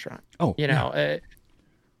in a restaurant. Oh,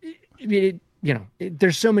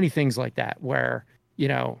 there's so many things like that where,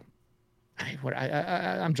 I'm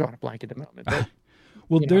drawing a blank at the moment, but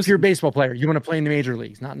well, if you're a baseball player, you want to play in the major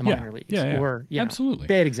leagues, not in the minor leagues. Yeah. Or, absolutely.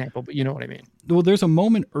 Bad example, but you know what I mean. Well, there's a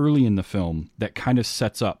moment early in the film that kind of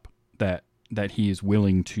sets up that that he is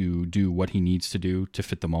willing to do what he needs to do to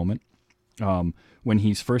fit the moment. When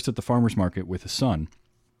he's first at the farmer's market with his son,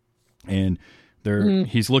 and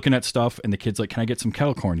he's looking at stuff, and the kid's like, "Can I get some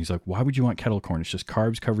kettle corn?" He's like, "Why would you want kettle corn? It's just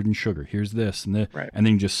carbs covered in sugar. Here's this and this." Right. And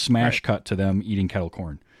then just smash cut to them eating kettle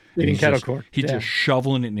corn. Eating kettle corn. He's just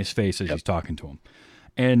shoveling it in his face as he's talking to him.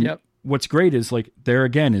 And what's great is, like, there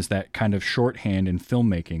again is that kind of shorthand in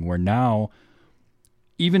filmmaking where now,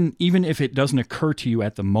 even if it doesn't occur to you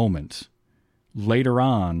at the moment, later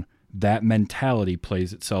on, that mentality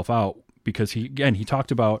plays itself out, because he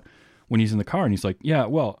talked about when he's in the car and he's like, "Yeah,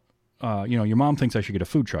 well, your mom thinks I should get a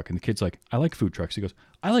food truck." And the kid's like, "I like food trucks." He goes,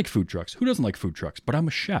 "I like food trucks. Who doesn't like food trucks? But I'm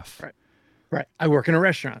a chef." Right. I work in a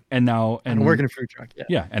restaurant. And I work in a food truck. Yeah.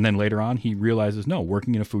 Yeah. And then later on, he realizes, no,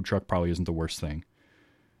 working in a food truck probably isn't the worst thing.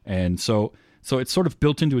 And so it's sort of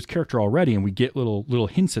built into his character already, and we get little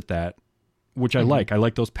hints at that, which I like. I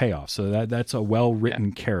like those payoffs. So that's a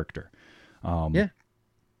well-written character.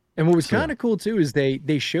 And what was kind of cool too is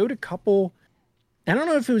they showed a couple, I don't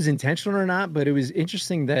know if it was intentional or not, but it was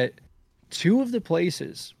interesting that two of the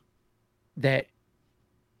places that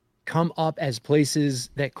come up as places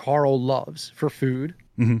that Carl loves for food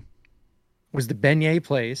was the beignet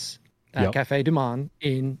place, Cafe du Monde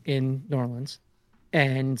in New Orleans,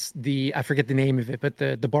 and I forget the name of it, but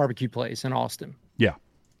the barbecue place in Austin. Yeah.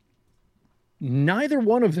 Neither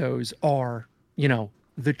one of those are,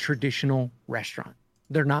 the traditional restaurant.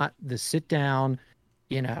 They're not the sit down,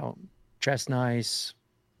 dress nice.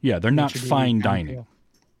 Yeah, they're not fine dining.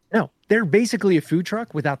 No, they're basically a food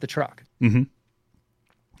truck without the truck. Mm-hmm.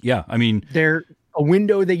 Yeah, I mean, they're a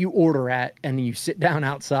window that you order at, and you sit down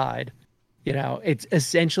outside. It's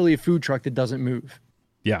essentially a food truck that doesn't move.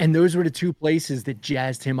 Yeah, and those were the two places that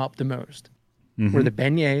jazzed him up the most. Were the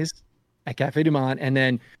beignets at Cafe du Monde, and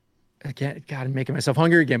then again, God, I'm making myself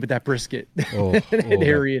hungry again. But that brisket they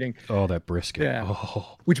were eating. Oh, that brisket. Yeah.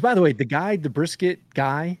 Oh. Which, by the way, the brisket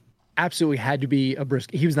guy absolutely had to be a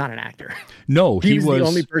brisket. He was not an actor. No, he was the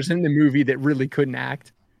only person in the movie that really couldn't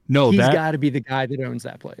act. No, he's got to be the guy that owns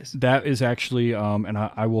that place. That is actually, and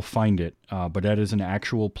I will find it, but that is an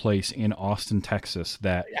actual place in Austin, Texas.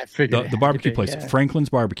 That the barbecue place, Franklin's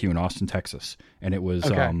Barbecue in Austin, Texas, and it was,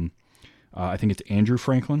 I think it's Andrew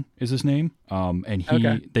Franklin is his name, and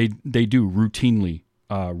they do routinely,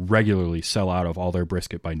 regularly sell out of all their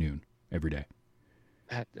brisket by noon every day.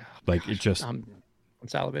 It just. I'm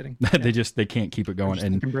salivating. They can't keep it going.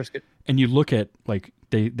 And you look at, like,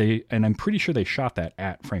 they and I'm pretty sure they shot that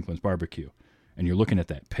at Franklin's Barbecue, and you're looking at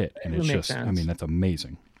that pit, and it's just sense. I mean, that's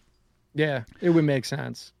amazing. Yeah, it would make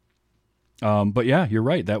sense. But yeah, you're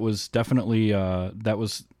right. That was definitely that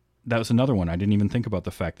was another one. I didn't even think about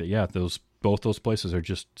the fact that both those places are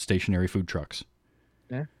just stationary food trucks.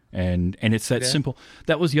 Yeah. And it's that simple.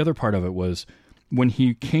 That was the other part of it, was when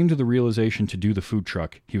he came to the realization to do the food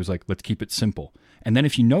truck, he was like, let's keep it simple. And then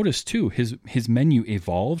if you notice too, his menu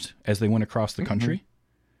evolved as they went across the country.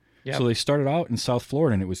 Yep. So they started out in South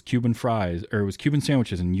Florida, and it was Cuban fries, or it was Cuban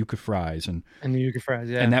sandwiches and yuca fries, and the yuca fries,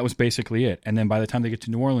 yeah. And that was basically it. And then by the time they get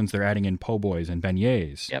to New Orleans, they're adding in po' boys and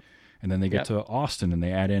beignets. Yep. And then they get to Austin, and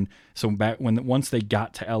they add in. So once they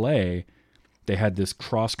got to LA, they had this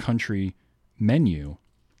cross country menu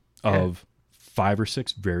of 5 or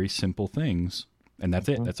 6 very simple things. And that's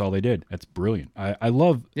it. That's all they did. That's brilliant. I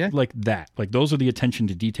love like that. Like, those are the attention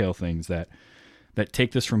to detail things that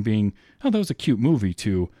take this from being, oh, that was a cute movie,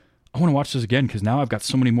 to, I want to watch this again because now I've got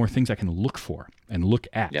so many more things I can look for and look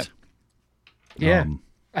at. Yep. Yeah.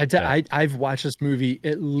 I've watched this movie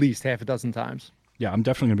at least half a dozen times. Yeah, I'm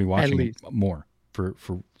definitely going to be watching it more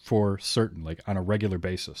for certain, like on a regular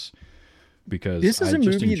basis, because this is a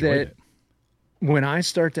movie that when I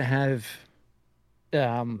start to have,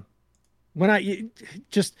 when I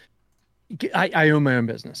own my own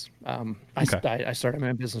business. I started my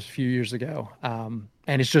own business a few years ago.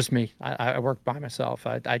 And it's just me. I work by myself.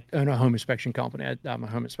 I own a home inspection company. I'm a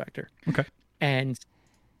home inspector. Okay. And,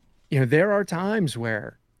 there are times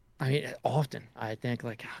where, often I think,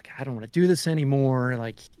 like, oh, God, I don't want to do this anymore.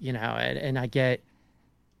 Like, and I get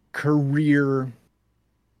career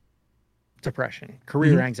depression,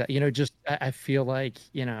 career anxiety, I feel like,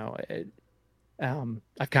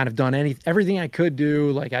 I've kind of done everything I could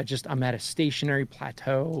do. Like, I'm at a stationary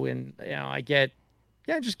plateau, and I get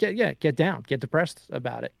down, get depressed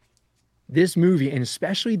about it. This movie, and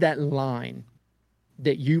especially that line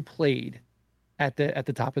that you played at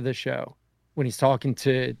the top of the show when he's talking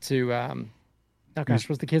to oh gosh,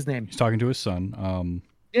 what's the kid's name? He's talking to his son.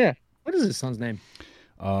 Yeah, what is his son's name?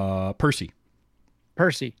 Percy.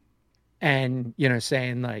 And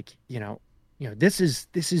saying, like, this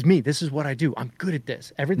is me. This is what I do. I'm good at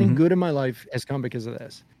this. Everything good in my life has come because of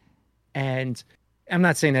this. And I'm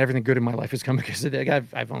not saying that everything good in my life has come because of it. Like,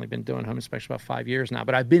 I've only been doing home inspection about 5 years now,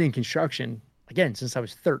 but I've been in construction again since I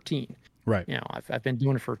was 13. Right. You know, I've been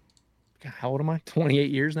doing it for, how old am I?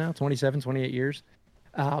 28 years now, 27, 28 years,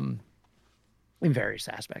 in various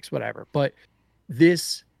aspects, whatever. But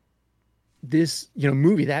this, you know,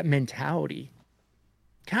 movie, that mentality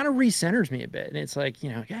kind of recenters me a bit. And it's like,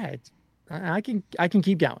 you know, yeah, I can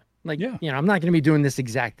keep going. Like, Yeah. you know, I'm not going to be doing this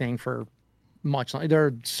exact thing for much longer. There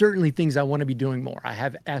are certainly things I want to be doing more. I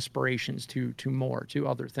have aspirations to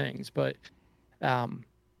other things, but,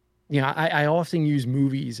 you know, I often use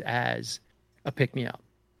movies as a pick-me-up.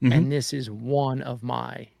 Mm-hmm. And this is one of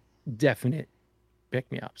my definite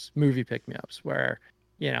pick-me-ups, movie pick-me-ups, where,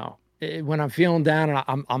 you know, when I'm feeling down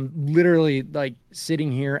and I'm literally like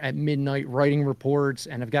sitting here at midnight writing reports,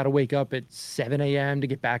 and I've got to wake up at 7 a.m. to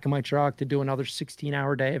get back in my truck to do another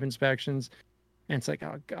 16-hour day of inspections. And it's like,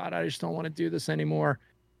 oh God, I just don't want to do this anymore.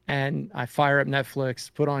 And I fire up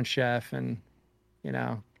Netflix, put on Chef, and, you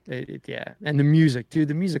know, yeah. And the music, dude,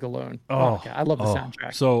 the music alone. Oh God, I love the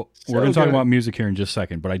soundtrack. So we're going to talk about music here in just a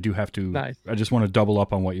second, but I do have to, Nice. I just want to double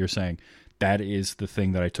up on what you're saying. That is the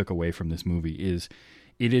thing that I took away from this movie is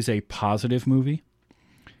it is a positive movie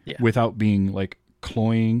without being like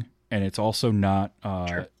cloying. And it's also not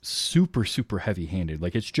super, super heavy handed.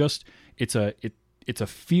 Like it's a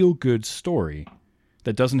feel good story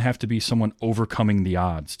that doesn't have to be someone overcoming the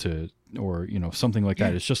odds or, you know, something like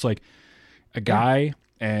that. It's just like a guy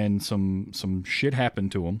and some shit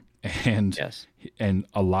happened to him, and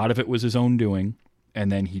a lot of it was his own doing,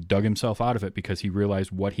 and then he dug himself out of it because he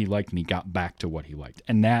realized what he liked and he got back to what he liked.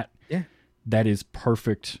 And that is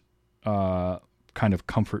perfect kind of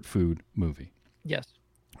comfort food movie. Yes.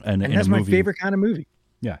 And that's my favorite kind of movie.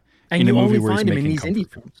 Yeah. And you only find them in these indie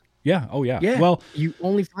films. Yeah. Oh yeah. Yeah. Well, you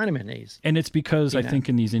only find them in these. And it's because I think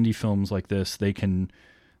in these indie films like this, they can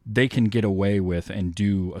get away with and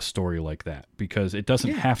do a story like that because it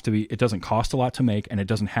doesn't have to be, it doesn't cost a lot to make, and it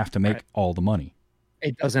doesn't have to make all the money.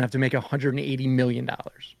 It doesn't have to make $180 million.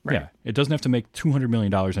 Right? Yeah. It doesn't have to make $200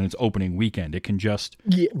 million in its opening weekend. It can just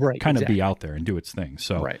kind of be out there and do its thing.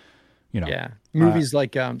 So, you know, movies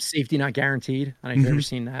like Safety Not Guaranteed. I don't know if you've ever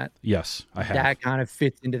seen that. Yes, I have. That kind of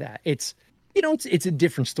fits into that. It's, you know, it's a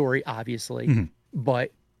different story, obviously,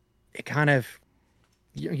 but it kind of,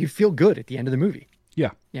 you feel good at the end of the movie. Yeah.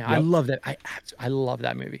 Yeah. Yep. I love that. I love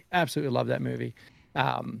that movie. Absolutely love that movie.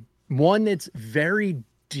 One that's very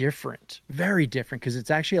different because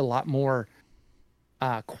it's actually a lot more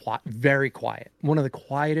very quiet. One of the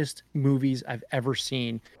quietest movies I've ever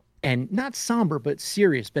seen, and not somber, but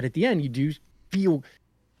serious. But at the end, you do feel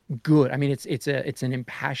good. I mean, it's an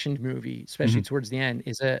impassioned movie, especially towards the end,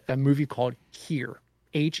 is a movie called Here,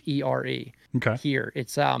 Here. Okay. Here.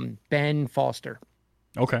 It's Ben Foster.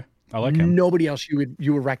 Okay. I like him. Nobody else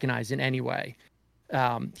you would recognize in any way.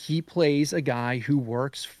 He plays a guy who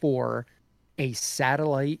works for a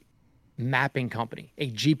satellite mapping company,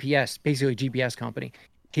 basically a GPS company.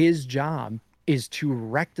 His job is to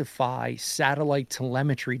rectify satellite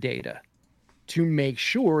telemetry data to make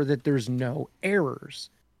sure that there's no errors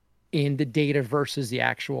in the data versus the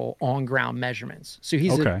actual on-ground measurements. So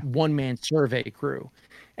he's a one-man survey crew,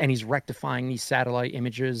 and he's rectifying these satellite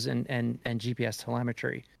images and GPS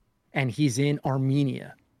telemetry. And he's in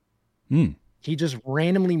Armenia. He just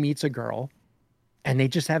randomly meets a girl, and they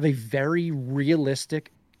just have a very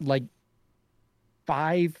realistic, like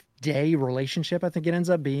 5-day relationship, I think it ends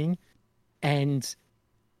up being. And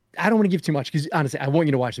I don't want to give too much because honestly, I want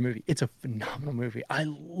you to watch the movie. It's a phenomenal movie. I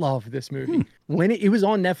love this movie. When it was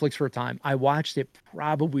on Netflix for a time, I watched it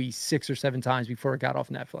probably 6 or 7 times before it got off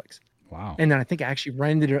Netflix. Wow. And then I think I actually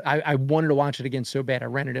rented it. I wanted to watch it again so bad. I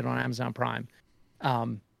rented it on Amazon Prime.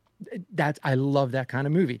 I love that kind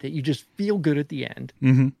of movie that you just feel good at the end.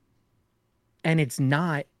 And it's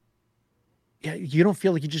not, you don't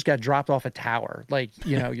feel like you just got dropped off a tower. Like,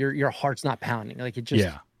 you know, your heart's not pounding. Like it just,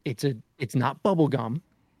 it's not bubblegum.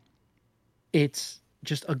 It's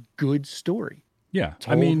just a good story. Yeah.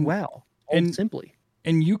 Told well, told simply.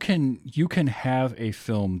 And you can have a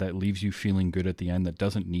film that leaves you feeling good at the end that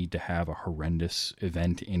doesn't need to have a horrendous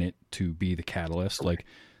event in it to be the catalyst. Correct. Like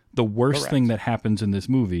the worst thing that happens in this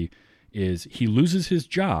movie is he loses his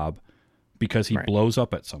job because he blows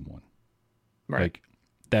up at someone. Right. Like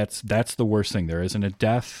that's the worst thing. There isn't a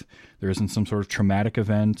death. There isn't some sort of traumatic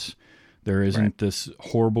event. There isn't this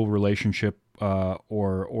horrible relationship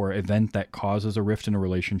or event that causes a rift in a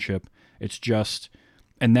relationship. It's just,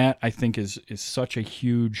 and that I think is such a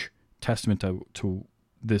huge testament to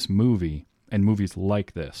this movie and movies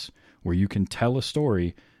like this, where you can tell a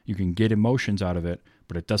story, you can get emotions out of it,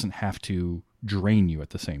 but it doesn't have to drain you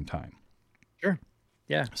at the same time. Sure.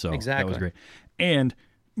 Yeah. So exactly. that was great. And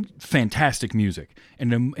fantastic music.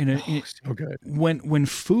 And So good. when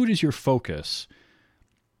food is your focus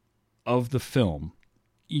of the film,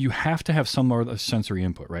 you have to have some more of the sensory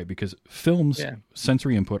input, right? Because films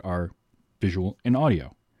sensory input are visual and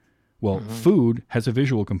audio. Well, food has a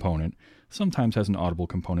visual component, sometimes has an audible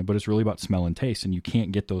component, but it's really about smell and taste, and you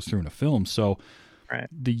can't get those through in a film. So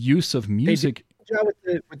the use of music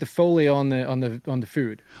with the Foley on the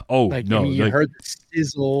food. Oh, like, no. I mean, you heard the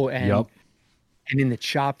sizzle and in the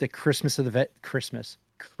chop, the crispness. That's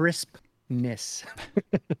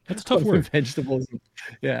a tough word. Vegetables.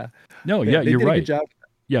 Yeah. No, they you're did right. A good job.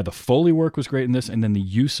 Yeah, the Foley work was great in this, and then the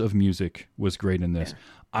use of music was great in this. Yeah.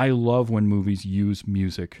 I love when movies use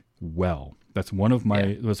music well. That's one of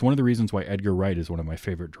my. That's one of the reasons why Edgar Wright is one of my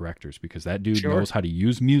favorite directors, because that dude knows how to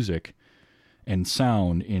use music and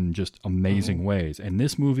sound in just amazing ways. And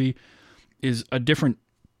this movie is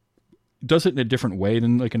does it in a different way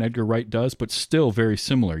than like an Edgar Wright does, but still very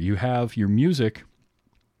similar. You have your music,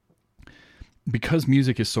 because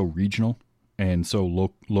music is so regional and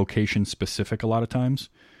so location specific a lot of times.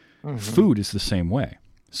 Food is the same way.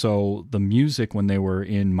 So the music when they were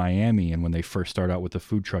in Miami and when they first start out with the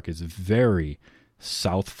food truck is very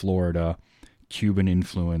South Florida, Cuban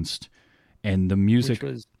influenced, and the music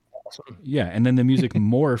Which was awesome. Yeah, and then the music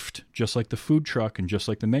morphed just like the food truck and just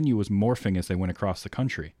like the menu was morphing as they went across the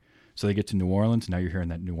country. So they get to New Orleans, and now you're hearing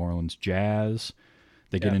that New Orleans jazz.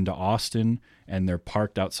 They get into Austin, and they're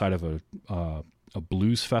parked outside of a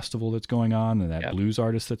blues festival that's going on, and that blues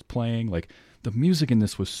artist that's playing. Like, the music in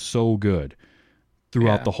this was so good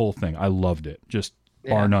throughout the whole thing. I loved it, just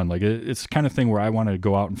bar none. Like, it's the kind of thing where I want to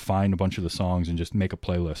go out and find a bunch of the songs and just make a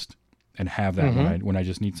playlist and have that when I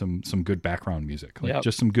just need some good background music, like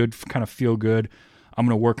just some good kind of feel good. I'm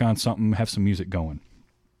going to work on something, have some music going.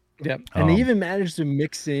 Yep. And they even managed to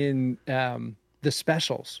mix in the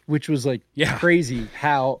specials, which was like crazy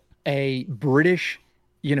how a British,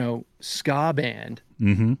 ska band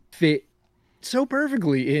fit so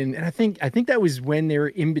perfectly in. And I think that was when they were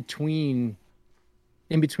in between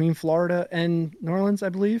Florida and New Orleans, I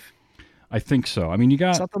believe. I think so. I mean, you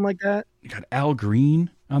got something like that. You got Al Green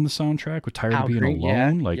on the soundtrack with Tired of Being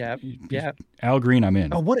Alone. Al Green, I'm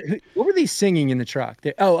in. Oh, what were they singing in the truck?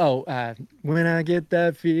 When I get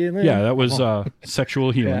that feeling. Yeah, that was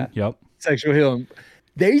Sexual Healing. Yep. Sexual Healing.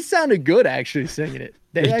 They sounded good actually singing it.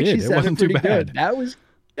 They actually did. It wasn't too bad. Good.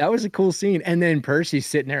 That was a cool scene. And then Percy's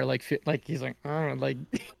sitting there like he's like, oh, like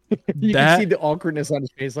you can see the awkwardness on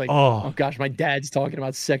his face, like, oh gosh, my dad's talking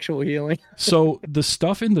about sexual healing. So the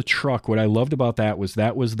stuff in the truck, what I loved about that was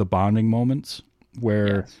the bonding moments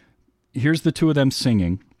where here's the two of them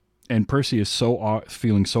singing, and Percy is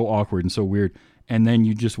feeling so awkward and so weird, and then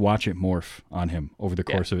you just watch it morph on him over the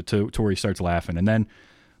course of it to where he starts laughing. And then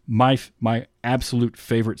my absolute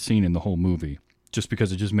favorite scene in the whole movie, just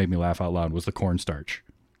because it just made me laugh out loud, was the cornstarch.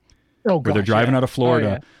 Oh, gosh, where they're driving out of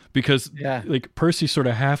Florida because like Percy sort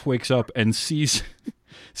of half wakes up and sees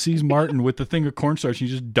Martin with the thing of cornstarch and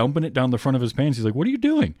he's just dumping it down the front of his pants. He's like, "What are you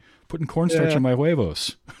doing? Putting cornstarch in my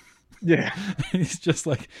huevos?" Yeah. He's just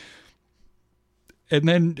like, and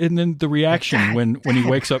then the reaction when he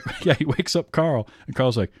wakes up, he wakes up Carl, and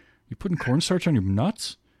Carl's like, "You putting cornstarch on your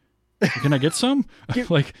nuts? Can I get some?"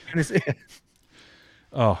 Like,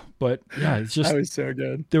 but yeah, it's just, that was so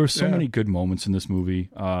good. There were so many good moments in this movie.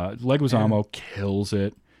 Leguizamo kills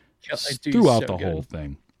it throughout the whole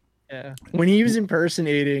thing. Yeah, when he was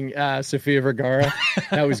impersonating Sofia Vergara,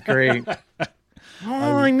 that was great.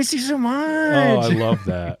 I miss you so much. Oh, I love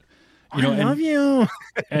that. I love you.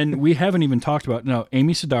 And we haven't even talked about,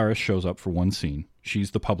 Amy Sedaris shows up for one scene.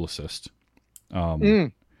 She's the publicist.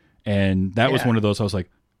 And that was one of those I was like,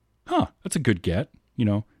 that's a good get,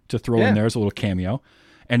 to throw in there as a little cameo.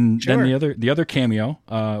 And then the other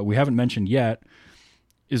cameo we haven't mentioned yet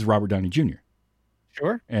is Robert Downey Jr.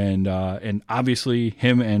 Sure. And obviously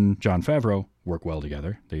him and Jon Favreau work well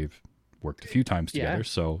together. They've worked a few times together,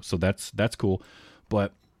 so that's cool.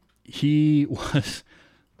 But he was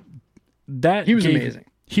amazing.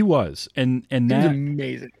 He was, and he was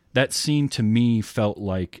amazing. That scene to me felt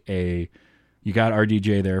like you got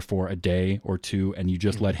RDJ there for a day or two, and you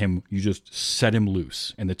just you just set him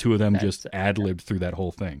loose, and the two of them just ad-libbed through that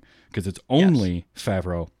whole thing, because it's only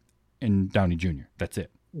Favreau and Downey Jr. That's it.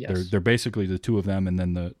 Yes. They're basically the two of them, and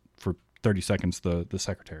then for 30 seconds the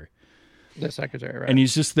secretary. The secretary, right? And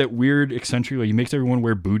he's just that weird eccentric. Like, he makes everyone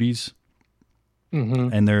wear booties,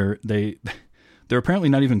 and they're apparently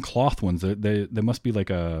not even cloth ones. They must be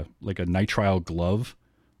like a nitrile glove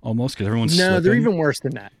almost, because everyone's slipping. They're even worse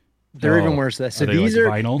than that. They're even worse than that. So these are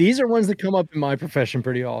vinyl? These are ones that come up in my profession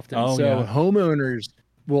pretty often. Homeowners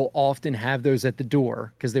will often have those at the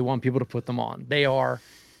door because they want people to put them on. They are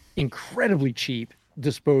incredibly cheap,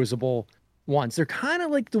 disposable ones. They're kind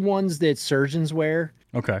of like the ones that surgeons wear,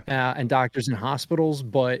 Okay. and doctors in hospitals,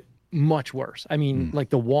 but much worse. I mean, like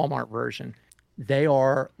the Walmart version. They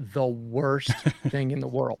are the worst thing in the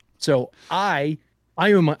world. So I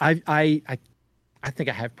think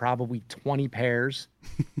I have probably 20 pairs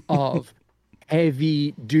of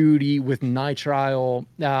heavy duty with nitrile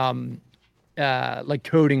like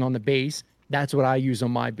coating on the base. That's what I use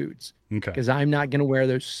on my boots. Okay. Because I'm not going to wear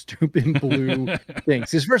those stupid blue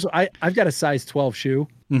things. Because first of all, I've got a size 12 shoe.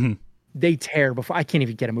 Mm-hmm. They tear before I can't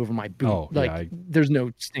even get them over my boot. Oh, like yeah, there's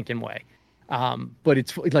no stinking way. But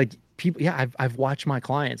it's like people, yeah, I've watched my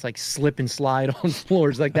clients like slip and slide on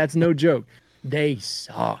floors. Like that's no joke. They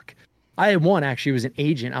suck. I had one actually, was an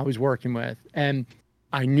agent I was working with, and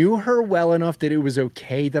I knew her well enough that it was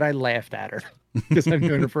okay that I laughed at her because I've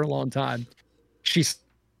known her for a long time. She's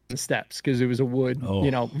the steps because it was a wood,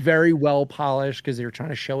 very well polished because they were trying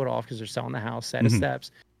to show it off because they're selling the house, set of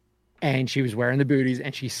steps. And she was wearing the booties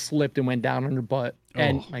and she slipped and went down on her butt.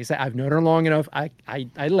 And like I said, I've known her long enough. I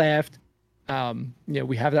laughed.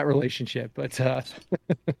 We have that relationship, but yeah,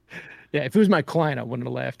 if it was my client, I wouldn't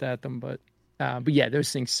have laughed at them, but yeah,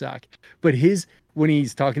 those things suck. But when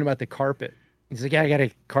he's talking about the carpet, he's like, yeah, I got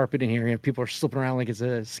a carpet in here. You know, people are slipping around like it's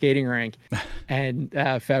a skating rink. And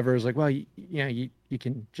Favreau's like, well, you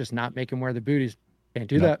can just not make him wear the booties. Can't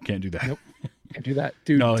do that. Can't do that. Nope. Can't do that.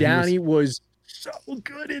 Dude, No, Downey was so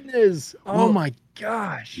good in this. Oh my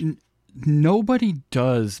gosh. Nobody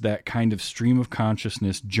does that kind of stream of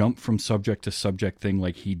consciousness jump from subject to subject thing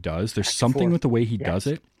like he does. There's something with the way he does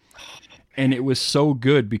it. And it was so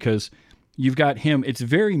good because you've got him. It's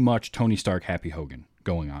very much Tony Stark, Happy Hogan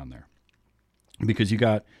going on there. Because you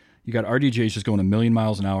got RDJ's just going a million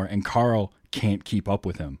miles an hour and Carl can't keep up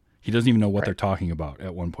with him. He doesn't even know what they're talking about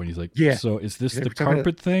at one point. He's like, so is this the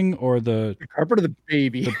carpet thing or the carpet or the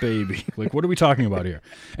baby? The baby. Like, what are we talking about here?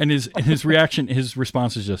 And his reaction, his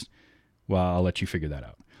response is just, well, I'll let you figure that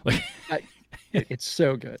out. Like, it's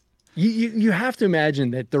so good. You have to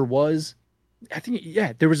imagine that there was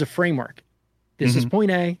a framework. This is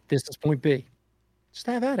point A. This is point B. Just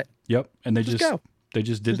have at it. Yep. And they just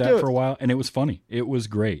did that for a while, and it was funny. It was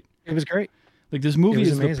great. It was great. Like this movie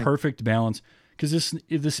is amazing. The perfect balance because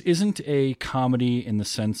this isn't a comedy in the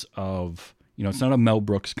sense of, it's not a Mel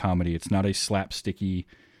Brooks comedy. It's not a slapsticky,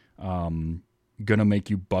 gonna make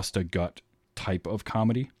you bust a gut type of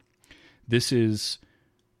comedy. This is,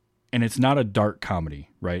 and it's not a dark comedy,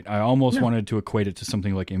 right? I almost wanted to equate it to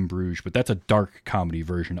something like In Bruges, but that's a dark comedy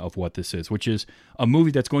version of what this is, which is a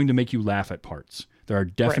movie that's going to make you laugh at parts. There are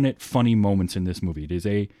definite funny moments in this movie. It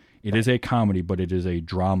is a comedy, but it is a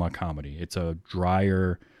drama comedy. It's a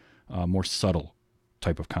drier, more subtle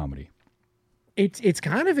type of comedy. It's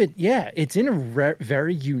kind of it. Yeah, it's in a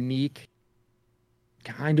very unique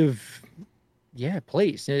kind of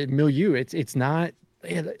place, milieu. It's not.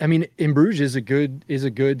 I mean, In Bruges is a good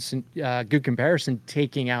comparison,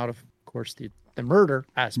 taking out of course the murder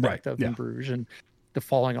aspect of In Bruges and the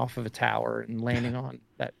falling off of a tower and landing on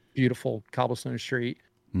that beautiful cobblestone street.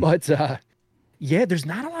 But there's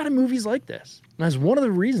not a lot of movies like this. And that's one of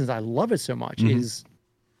the reasons I love it so much is,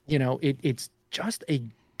 it's just a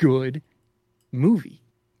good movie.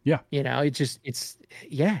 Yeah. It's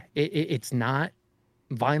not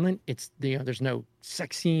violent. It's, there's no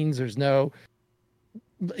sex scenes. There's no,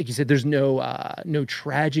 like you said, there's no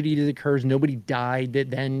tragedy that occurs. Nobody died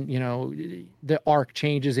that then, the arc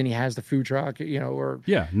changes and he has the food truck,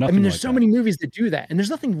 nothing. I mean, there's so many movies that do that and there's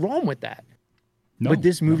nothing wrong with that. But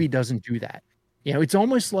this movie doesn't do that. It's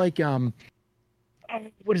almost like,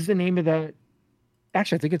 what is the name of the,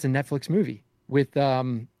 actually, I think it's a Netflix movie with,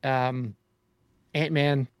 Ant-Man.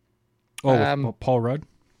 With Paul Rudd.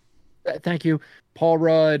 Thank you. Paul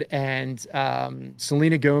Rudd and,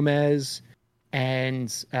 Selena Gomez and,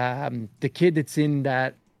 the kid that's in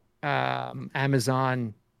that,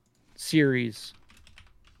 Amazon series,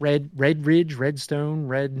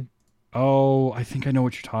 Redstone. Oh, I think I know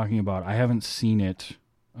what you're talking about. I haven't seen it.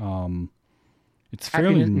 It's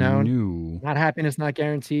fairly new. Not Happiness, Not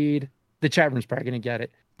Guaranteed. The chat room's probably going to get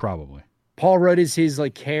it. Probably. Paul Rudd is his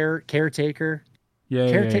like caretaker.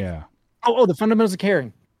 Yeah. Oh, The Fundamentals of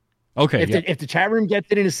Caring. Okay. If the chat room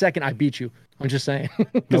gets it in a second, I beat you. I'm just saying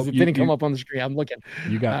because it didn't come up on the screen. I'm looking.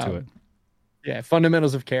 You got to it. Yeah,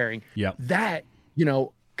 Fundamentals of Caring. Yeah. That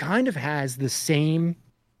kind of has the same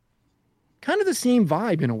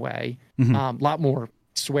vibe in a way. A lot more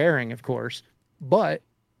swearing, of course, but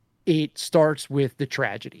it starts with the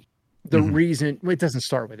tragedy. The reason it doesn't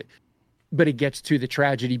start with it, but it gets to the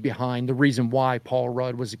tragedy behind the reason why Paul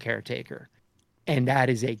Rudd was a caretaker. And that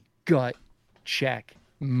is a gut check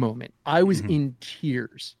moment. I was in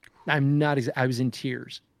tears. I was in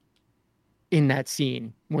tears in that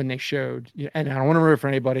scene when they showed, and I don't want to ruin it for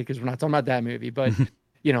anybody because we're not talking about that movie, but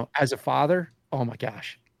as a father, oh my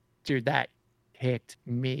gosh, dude, that hit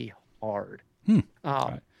me hard. And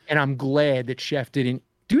I'm glad that Chef didn't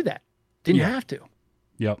do that. Didn't have to.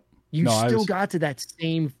 Yep. You still got to that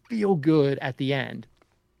same feel good at the end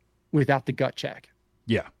without the gut check.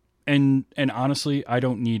 Yeah. And honestly, I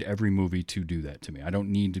don't need every movie to do that to me. I don't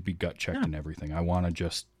need to be gut checked and everything. I want to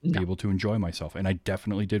just be able to enjoy myself. And I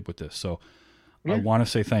definitely did with this. So I want to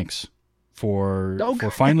say thanks for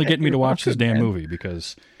finally getting me to watch this damn movie,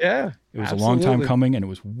 because it was a long time coming and it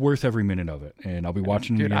was worth every minute of it. And I'll be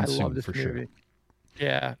watching it again soon for sure.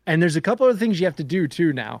 Yeah. And there's a couple of things you have to do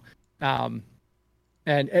too now. And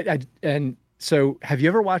so have you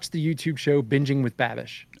ever watched the YouTube show Binging with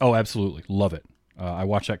Babish? Oh, absolutely. Love it. I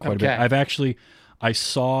watched that quite a bit. I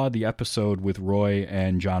saw the episode with Roy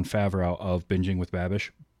and Jon Favreau of Binging with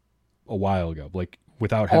Babish a while ago, like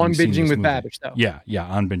without having seen Binging this with movie. Babish, though. Yeah,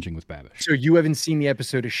 on Binging with Babish. So you haven't seen the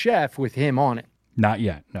episode of Chef with him on it? Not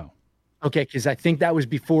yet, no. Okay, because I think that was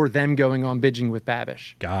before them going on Binging with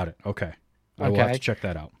Babish. Got it. Okay. I will have to check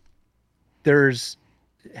that out.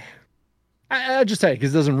 I'll just tell you,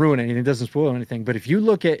 because it doesn't ruin anything, it doesn't spoil anything. But if you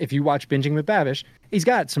watch Binging with Babish, he's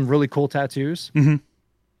got some really cool tattoos. Mm-hmm.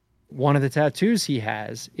 One of the tattoos he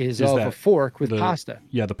has is of a fork with pasta.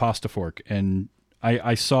 Yeah, the pasta fork. And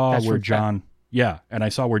I saw where John, and I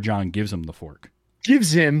saw where John gives him the fork.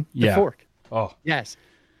 Gives him the fork. Oh. Yes.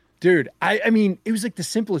 Dude, I mean, it was like the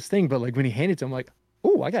simplest thing, but like when he handed it to him, like,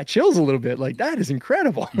 oh, I got chills a little bit. Like, that is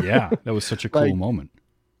incredible. Yeah, that was such a cool moment.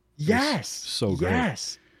 Yes. So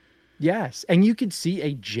great. Yes. And you could see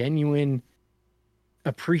a genuine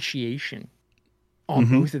appreciation on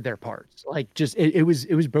both of their parts. Like, just it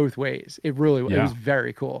was both ways. It really it was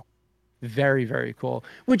very cool. Very, very cool.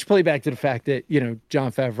 Which played back to the fact that,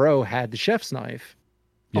 Jon Favreau had the chef's knife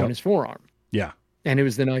on his forearm. Yeah. And it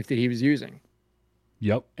was the knife that he was using.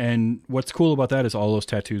 Yep. And what's cool about that is all those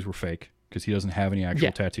tattoos were fake, because he doesn't have any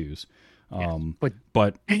actual tattoos.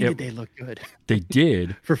 But did they look good? They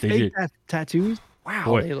did. For fake tattoos? Wow,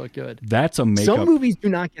 boy, they look good. That's a makeup. Some movies do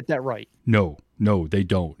not get that right. No, they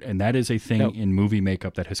don't. And that is a thing in movie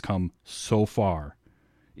makeup that has come so far.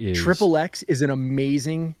 Triple X is an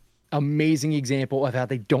amazing example of how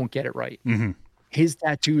they don't get it right. Mm-hmm. His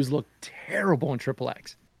tattoos look terrible in Triple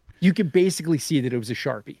X. You could basically see that it was a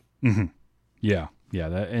Sharpie. Mm-hmm. Yeah.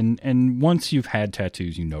 And once you've had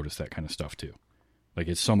tattoos, you notice that kind of stuff too. Like,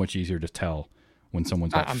 it's so much easier to tell when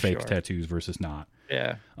someone's got fake tattoos versus not.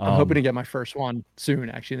 Yeah. I'm hoping to get my first one soon,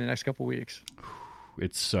 actually, in the next couple of weeks.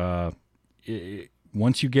 It's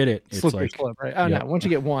once you get it, it's like slope, right? Oh no, once you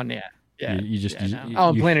get one, I'm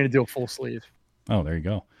planning to do a full sleeve. Oh, there you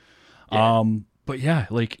go. Yeah. But yeah,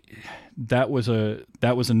 like that was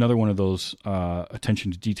another one of those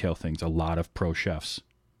attention to detail things. A lot of pro chefs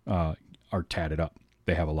are tatted up.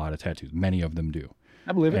 They have a lot of tattoos. Many of them do.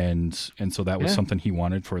 I believe it. And so that was something he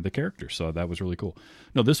wanted for the character. So that was really cool.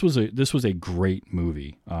 No, this was a great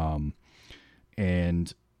movie.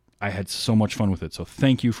 And I had so much fun with it. So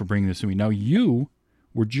thank you for bringing this to me. Now, you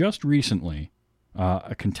were just recently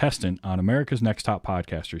a contestant on America's Next Top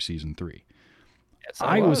Podcaster season 3. Yes,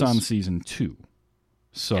 I was on season 2.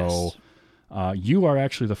 So you are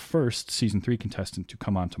actually the first season 3 contestant to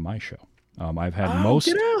come onto my show. I've had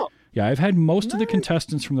I've had most of the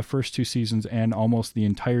contestants from the first 2 seasons and almost the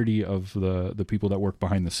entirety of the people that work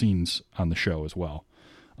behind the scenes on the show as well.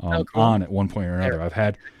 On at one point or another. I've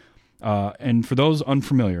had, and for those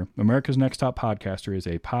unfamiliar, America's Next Top Podcaster is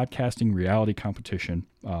a podcasting reality competition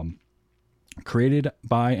created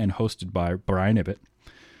by and hosted by Brian Ibbett.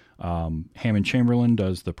 Hammond Chamberlain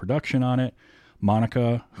does the production on it.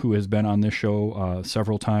 Monica, who has been on this show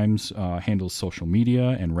several times, handles social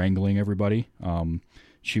media and wrangling everybody.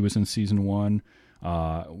 She was in season 1.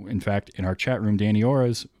 In fact, in our chat room, Danny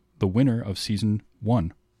Ora's the winner of season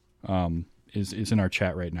 1 is in our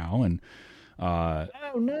chat right now. And oh,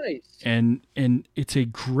 nice. And it's a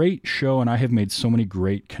great show, and I have made so many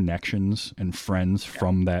great connections and friends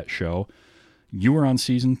from that show. You were on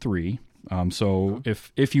season 3. So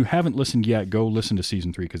if you haven't listened yet, go listen to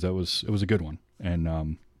season 3, because it was a good one. And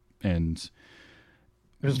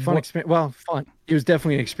it was a fun experience. Well, fun. It was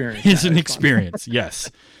definitely an experience. It's an experience.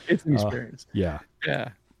 Yes. It's an experience. Yeah.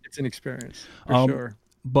 It's an experience for sure.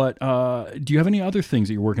 But do you have any other things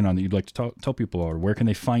that you're working on that you'd like to tell people about? Where can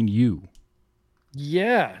they find you?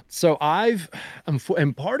 Yeah. So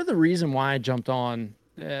and part of the reason why I jumped on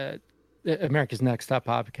America's Next Top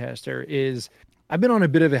Podcaster is I've been on a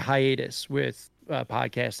bit of a hiatus with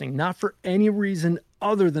podcasting, not for any reason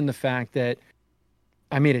other than the fact that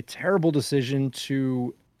I made a terrible decision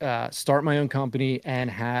to start my own company and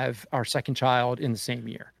have our second child in the same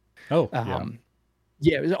year. Oh,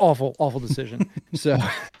 yeah, it was an awful decision. So,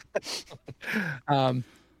 I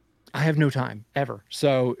have no time ever.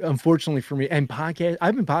 So unfortunately for me, and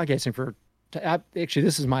I've been podcasting for, actually,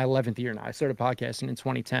 this is my 11th year now. I started podcasting in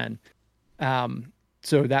 2010.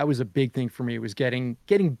 So that was a big thing for me, was getting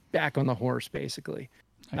back on the horse, basically.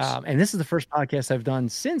 Nice. And this is the first podcast I've done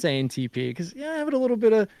since ANTP, because I have a little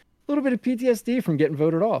bit of PTSD from getting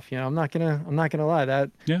voted off. I'm not gonna lie, that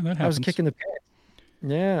happens. I was kicking the pants.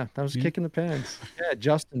 Yeah, that was kicking the pants. Yeah,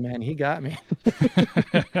 Justin, man, he got me.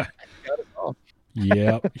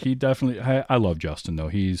 Yeah, he definitely. I love Justin though.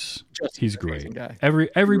 He's great. Guy.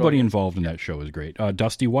 Everybody involved in that show is great.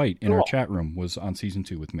 Dusty White in our chat room was on season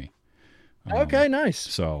 2 with me. Okay, nice.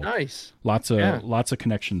 So nice. Lots of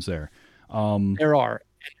connections there. There are.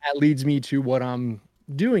 And that leads me to what I'm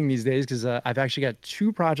doing these days, because I've actually got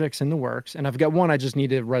 2 projects in the works, and I've got one I just need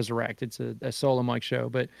to resurrect. It's a solo mic show,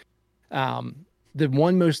 but the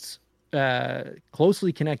one most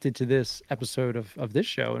closely connected to this episode of this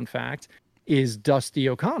show, in fact, is Dusty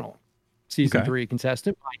O'Connell, season 3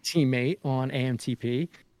 contestant, my teammate on AMTP.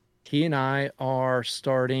 He and I are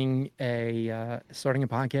starting a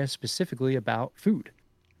podcast specifically about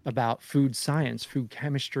food science, food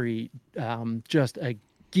chemistry, just a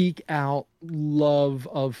geek out love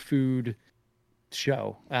of food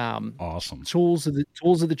show. Awesome. Tools of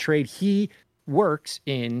the trade. He works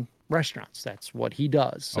in restaurants. That's what he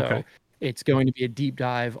does. So it's going to be a deep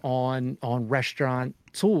dive on restaurant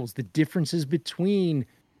tools, the differences between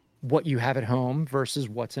what you have at home versus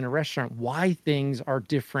what's in a restaurant, why things are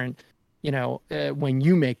different, when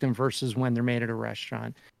you make them versus when they're made at a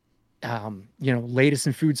restaurant. Latest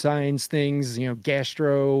in food science things,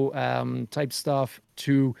 gastro type stuff,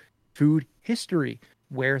 to food history,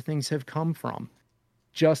 where things have come from.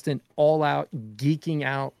 Just an all out geeking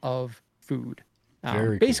out of food.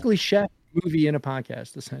 Basically cool. Chef, movie, and a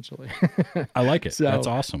podcast, essentially. I like it. So, that's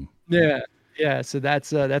awesome. Yeah. So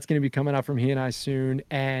that's going to be coming out from he and I soon.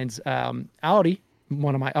 And Audi,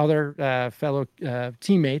 one of my other fellow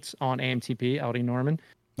teammates on AMTP, Audi Norman.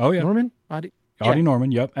 Oh yeah, Norman. Audi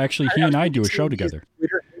Norman. Yep. Actually, he and I do a show together.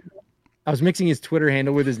 I was mixing his Twitter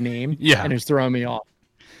handle with his name. Yeah, and it's throwing me off.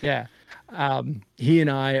 Yeah. He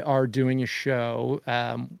and I are doing a show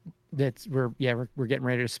that's we're getting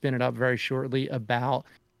ready to spin it up very shortly about.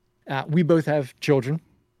 We both have children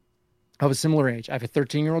of a similar age. I have a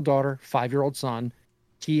 13-year-old daughter, 5-year-old son.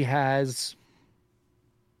 He has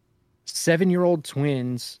 7-year-old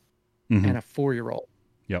twins and a 4-year-old.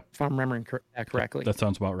 Yep. If I'm remembering that correctly. That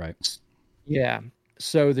sounds about right. Yeah.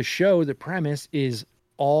 So the premise is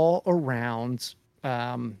all around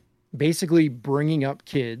basically bringing up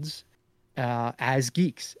kids as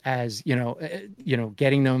geeks, as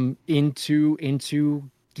getting them into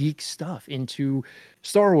geek stuff, into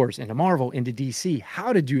Star Wars, into Marvel, into DC,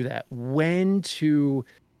 how to do that, when to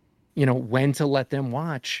let them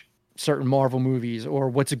watch certain Marvel movies, or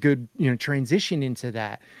what's a good, transition into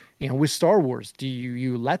that. With Star Wars, do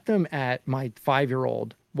you let them, at my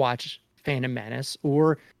 5-year-old, watch Phantom Menace,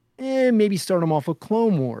 or maybe start them off with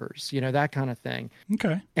Clone Wars, that kind of thing.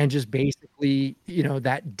 Okay. And just basically,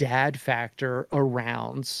 that dad factor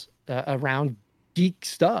around geek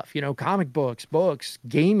stuff, comic books,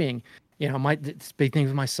 gaming. Big thing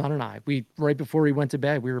with my son and I. We, right before we went to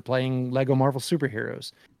bed, we were playing Lego Marvel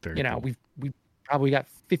Superheroes. Very cool. We probably got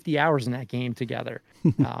 50 hours in that game together,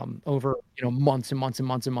 over months and months and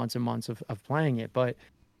months and months and months of playing it. But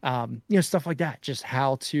stuff like that, just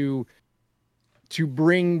how to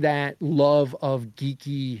bring that love of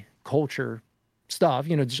geeky culture stuff,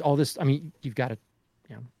 just all this. I mean, you've got to,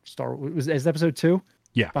 Star Wars. Is episode 2?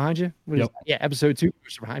 Yeah. Behind you? Episode 2.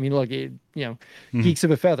 I mean, look, geeks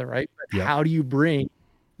of a feather, right? But how do you bring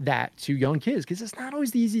that to young kids? Because it's not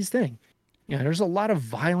always the easiest thing. There's a lot of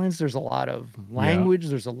violence. There's a lot of language.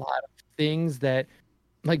 There's a lot of things that,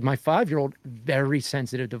 like my 5-year-old, very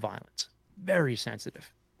sensitive to violence. Very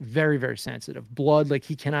sensitive. Very, very sensitive. Blood, like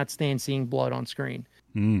he cannot stand seeing blood on screen.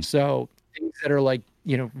 So things that are like,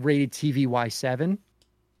 rated TV Y7,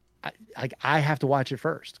 I have to watch it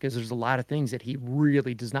first, because there's a lot of things that he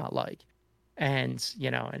really does not like. And,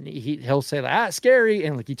 and he'll say like, scary.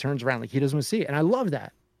 And like, he turns around, like he doesn't want to see it. And I love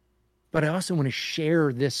that. But I also want to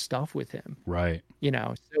share this stuff with him. Right.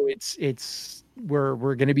 So we're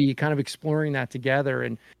going to be kind of exploring that together,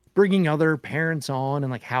 and bringing other parents on,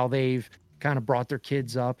 and like how they've kind of brought their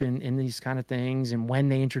kids up in these kind of things, and when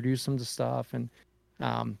they introduce them to stuff, and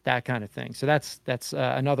that kind of thing. So that's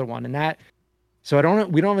another one. And So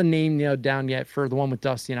we don't have a name nailed down yet for the one with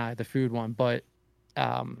Dusty and I, the food one, but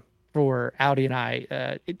for Audi and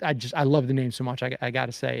I love the name so much. I got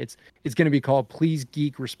to say it's going to be called Please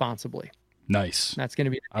Geek Responsibly. Nice. That's going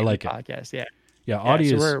to be the I like name of the podcast. Yeah. Yeah. Audi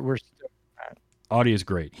so is we're Audi is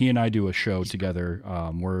great. He and I do a show together.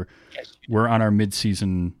 We're on our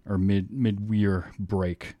mid-season or mid-year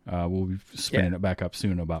break. We'll be spinning it back up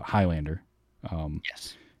soon about Highlander.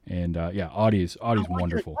 yes. And Audie's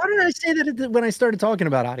wonderful. Why did I say that when I started talking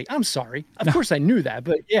about Audi? I'm sorry. Of course I knew that,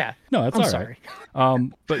 but yeah. No, that's I'm all sorry. right.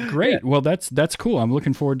 But great. Yeah. Well, that's cool. I'm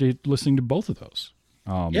looking forward to listening to both of those.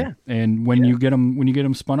 And when you get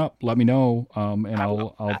them spun up, let me know. And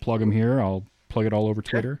I'll plug them here. I'll plug it all over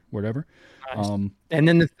Twitter, whatever. Nice. And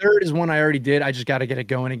then the third is one I already did. I just got to get it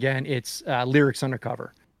going again. It's Lyrics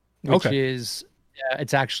Undercover, which is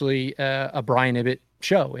it's actually a Brian Ibbott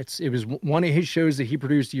show. It was one of his shows that he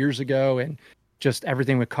produced years ago, and just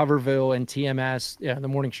everything with Coverville and TMS, the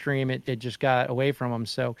morning stream, it just got away from him.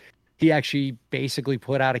 So he actually basically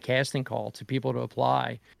put out a casting call to people to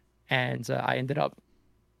apply, and I ended up,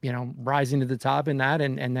 rising to the top in that,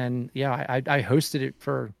 and then I hosted it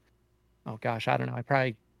for, oh gosh, I don't know, I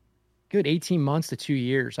probably good 18 months to 2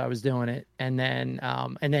 years I was doing it, and then a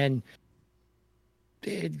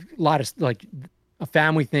lot of like a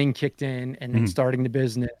family thing kicked in, and then starting the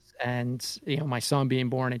business, and my son being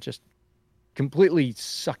born, it just completely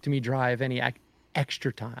sucked me dry of any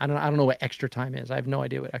extra time. I don't know what extra time is. I have no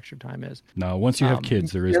idea what extra time is. No, once you have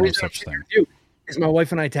kids, there is no such thing. Because my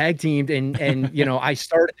wife and I tag teamed, and I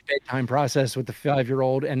started the bedtime process with the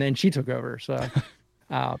 5-year-old, and then she took over. So,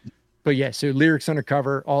 but yeah, so Lyrics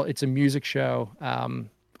Undercover, it's a music show.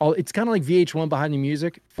 It's kind of like VH1 Behind the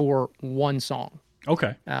Music for one song.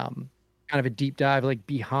 Okay. Kind of a deep dive, like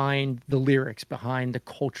behind the lyrics, behind the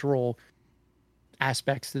cultural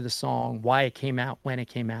aspects of the song, why it came out, when it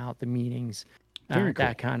came out, the meanings, cool.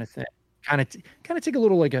 That kind of thing. Kind of take a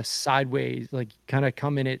little like a sideways, like kind of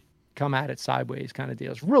come at it sideways kind of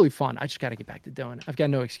deal. It's really fun. I just got to get back to doing it. I've got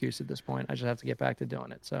no excuse at this point. I just have to get back to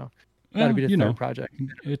doing it. So that'll be the third project.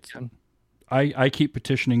 I keep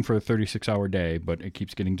petitioning for a 36-hour day, but it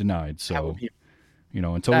keeps getting denied. So,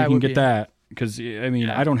 until we can get that, because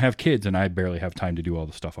I don't have kids and I barely have time to do all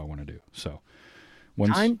the stuff I want to do. So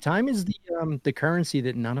time is the currency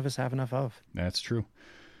that none of us have enough of. That's true.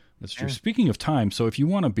 That's true. Speaking of time, so if you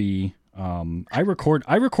want to be, I record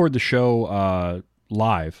the show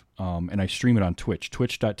live, and I stream it on Twitch,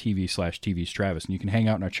 twitch.tv/TV's Travis, and you can hang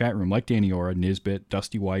out in our chat room like Danny Ora, Nisbet,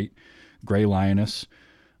 Dusty White, Gray Lioness,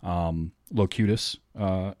 Locutus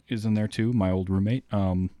is in there too, my old roommate,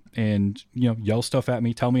 and yell stuff at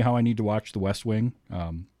me, tell me how I need to watch The West Wing,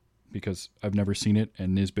 because I've never seen it,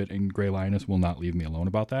 and Nisbet and Gray Lioness will not leave me alone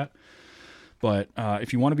about that. But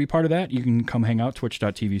if you want to be part of that, you can come hang out,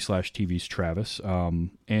 twitch.tv/TV's Travis.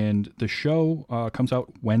 And the show comes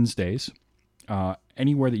out Wednesdays,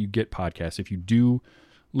 anywhere that you get podcasts. If you do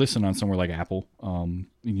listen on somewhere like Apple,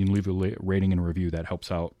 you can leave a rating and a review. That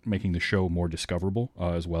helps out making the show more discoverable,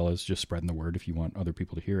 as well as just spreading the word if you want other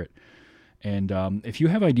people to hear it. And if you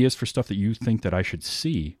have ideas for stuff that you think that I should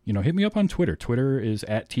see, hit me up on Twitter. Twitter is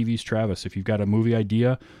 @TV's Travis. If you've got a movie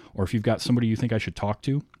idea, or if you've got somebody you think I should talk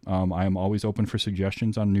to, I am always open for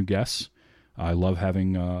suggestions on new guests. I love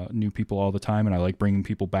having new people all the time, and I like bringing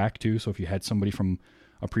people back too. So if you had somebody from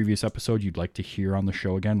a previous episode you'd like to hear on the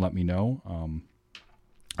show again, let me know.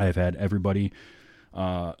 I have had everybody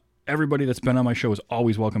that's been on my show is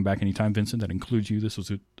always welcome back anytime, Vincent. That includes you. This was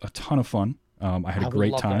a ton of fun. I had a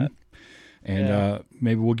great time. That. And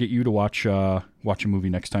maybe we'll get you to watch a movie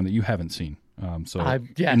next time that you haven't seen.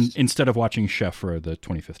 Instead of watching Chef for the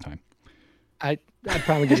 25th time. I'd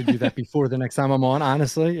probably get to do that before the next time I'm on,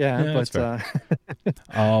 honestly. Yeah, but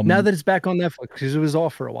now that it's back on Netflix, because it was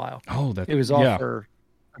off for a while. Oh, it was off for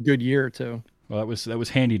a good year or two. Well, that was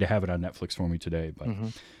handy to have it on Netflix for me today. But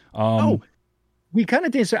we kind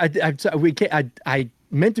of did. I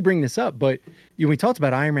meant to bring this up, but we talked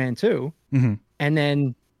about Iron Man 2, and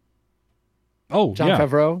then Jon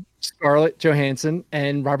Favreau, Scarlett Johansson,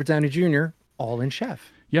 and Robert Downey Jr. all in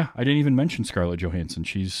Chef. Yeah, I didn't even mention Scarlett Johansson.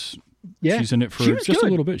 She's in it for just good. A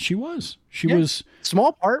little bit. She was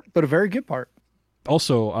small part, but a very good part.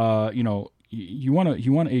 Also, you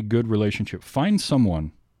want a good relationship. Find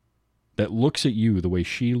someone that looks at you the way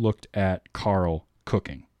she looked at Carl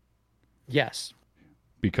cooking. Yes.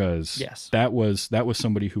 Because that was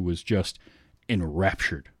somebody who was just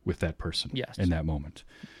enraptured with that person in that moment.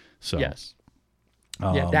 So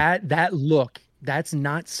that look, that's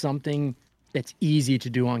not something that's easy to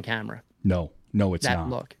do on camera. No, it's not. That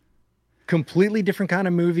look. Completely different kind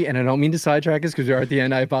of movie, and I don't mean to sidetrack us because we are at the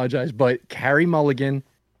end, I apologize, but Carey Mulligan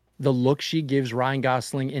the look she gives Ryan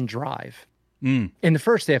Gosling in Drive. Mm. In the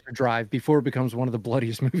first half of Drive, before it becomes one of the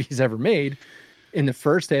bloodiest movies ever made, in the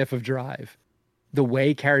first half of Drive, the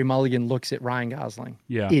way Carey Mulligan looks at Ryan Gosling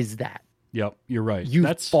is that. Yep, you're right. You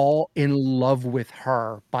fall in love with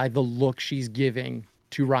her by the look she's giving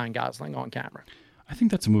to Ryan Gosling on camera. I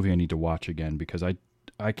think that's a movie I need to watch again because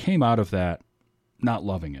I came out of that not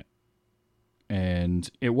loving it. And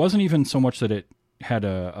it wasn't even so much that it had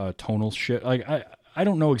a tonal shift. Like I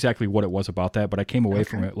don't know exactly what it was about that, but I came away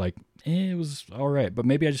from it like, it was all right. But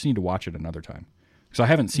maybe I just need to watch it another time. Because I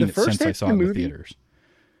haven't seen it since I saw it in the theaters.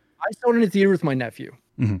 I saw it in the theater with my nephew.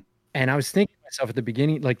 Mm-hmm. And I was thinking to myself at the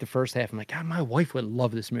beginning, like the first half, I'm like, God, my wife would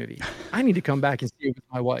love this movie. I need to come back and see it with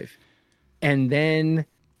my wife. And then,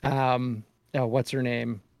 what's her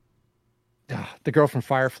name? The girl from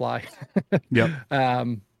Firefly. Yep.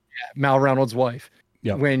 Mal Reynolds' wife.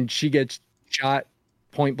 Yep. When she gets shot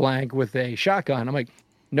point blank with a shotgun, I'm like,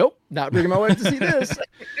 nope, not bringing my wife to see this.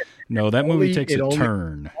 No, that movie takes a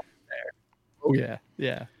turn. Oh yeah.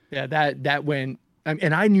 That went,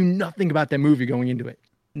 and I knew nothing about that movie going into it.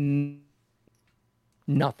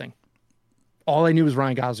 Nothing. All I knew was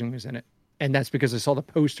Ryan Gosling was in it, and that's because I saw the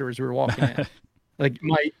poster as we were walking in. Like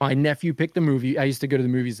my nephew picked the movie. I used to go to the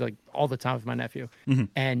movies like all the time with my nephew,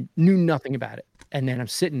 and knew nothing about it. And then I'm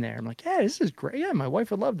sitting there. I'm like, yeah, this is great. Yeah, my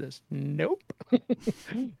wife would love this. Nope.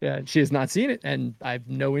 Yeah, she has not seen it, and I have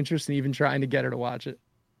no interest in even trying to get her to watch it.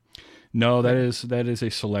 No, that is a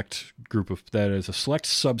select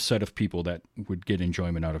subset of people that would get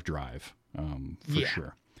enjoyment out of Drive, for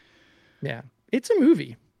sure. Yeah, it's a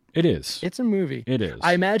movie. It is. It's a movie. It is.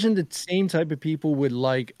 I imagine the same type of people would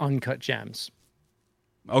like Uncut Gems.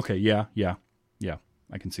 Okay, yeah,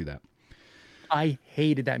 I can see that. I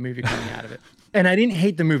hated that movie coming out of it. And I didn't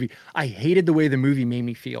hate the movie. I hated the way the movie made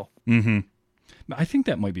me feel. Mm-hmm. I think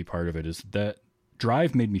that might be part of it, is that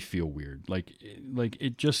Drive made me feel weird. Like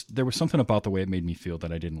it just, there was something about the way it made me feel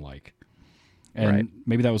that I didn't like. And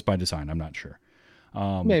maybe that was by design. I'm not sure.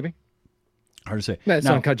 Maybe. Hard to say. That's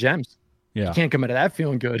Uncut Gems. Yeah. You can't come out of that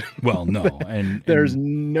feeling good. Well, no. And there's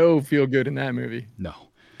no feel good in that movie. No.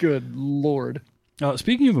 Good Lord.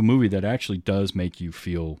 Speaking of a movie that actually does make you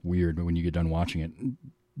feel weird when you get done watching it,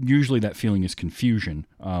 usually that feeling is confusion.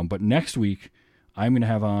 But next week, I'm going to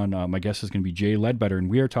have on, my guest is going to be Jay Ledbetter, and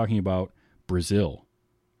we are talking about Brazil,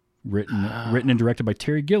 written and directed by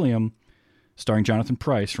Terry Gilliam, starring Jonathan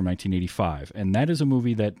Pryce from 1985. And that is a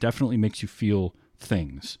movie that definitely makes you feel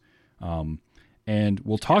things. And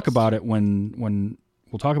we'll talk about it when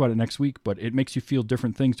we'll talk about it next week, but it makes you feel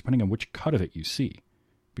different things depending on which cut of it you see,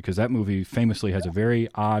 because that movie famously has a very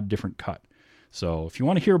odd, different cut. So if you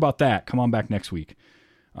want to hear about that, come on back next week.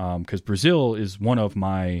 Because Brazil is one of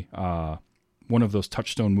those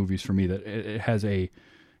touchstone movies for me that it has a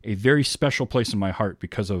very special place in my heart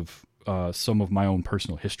because of some of my own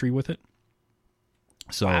personal history with it.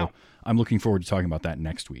 So I'm looking forward to talking about that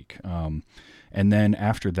next week. And then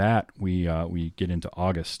after that, we get into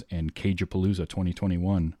August and Cageapalooza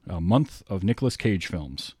 2021, a month of Nicolas Cage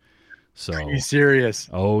films. So, are you serious?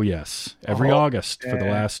 Oh yes, every August for the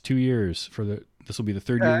last 2 years. This will be the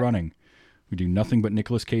third year running. We do nothing but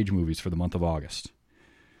Nicolas Cage movies for the month of August.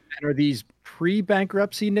 And are these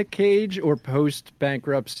pre-bankruptcy Nick Cage or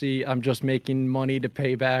post-bankruptcy? I'm just making money to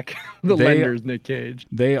pay back the lenders, Nick Cage.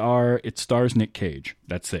 It stars Nick Cage.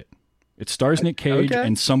 That's it. It stars Nick Cage,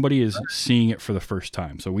 and somebody is seeing it for the first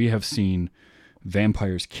time. So we have seen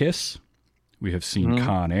Vampire's Kiss. We have seen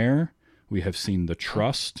Con Air. We have seen The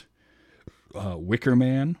Trust, Wicker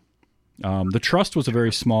Man. The Trust was a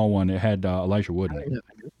very small one. It had Elijah Wood in it.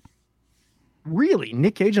 Really?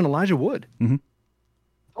 Nick Cage and Elijah Wood? Mm-hmm.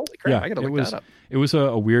 Holy crap, I gotta look that up. It was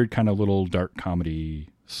a weird kind of little dark comedy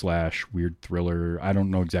 / weird thriller. I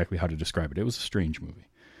don't know exactly how to describe it. It was a strange movie.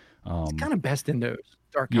 It's kind of best in those.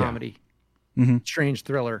 Dark comedy. Mm-hmm. Strange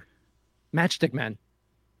thriller. Matchstick Men.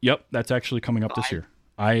 Yep, that's actually coming up this year.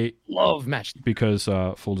 I love Matchstick. Because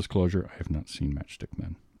full disclosure, I have not seen Matchstick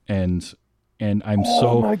Men. And I'm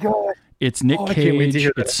my God. It's Nick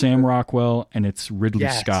Cage, it's Sam Rockwell, and it's Ridley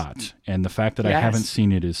Scott. And the fact that I haven't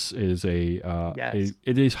seen it is it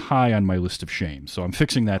is high on my list of shame. So I'm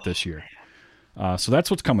fixing that this year. So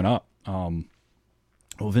that's what's coming up.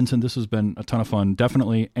 Well, Vincent, this has been a ton of fun.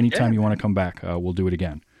 Definitely, anytime you want to come back, we'll do it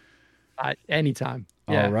again. Anytime.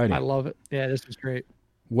 Yeah, alrighty. I love it. Yeah, this was great.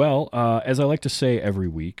 Well, as I like to say every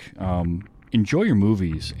week, enjoy your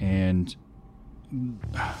movies and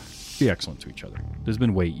be excellent to each other. There's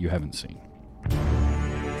been weight you haven't seen.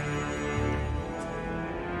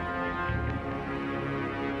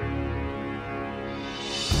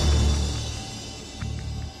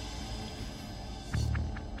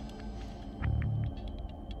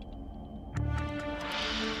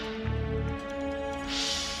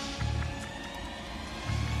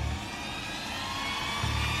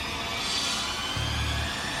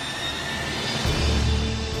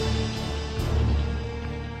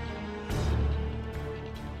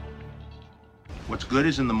 what's good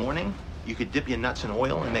is in the morning, you could dip your nuts in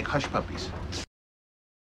oil and make hush puppies.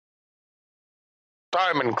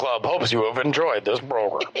 Diamond Club hopes you have enjoyed this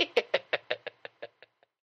program.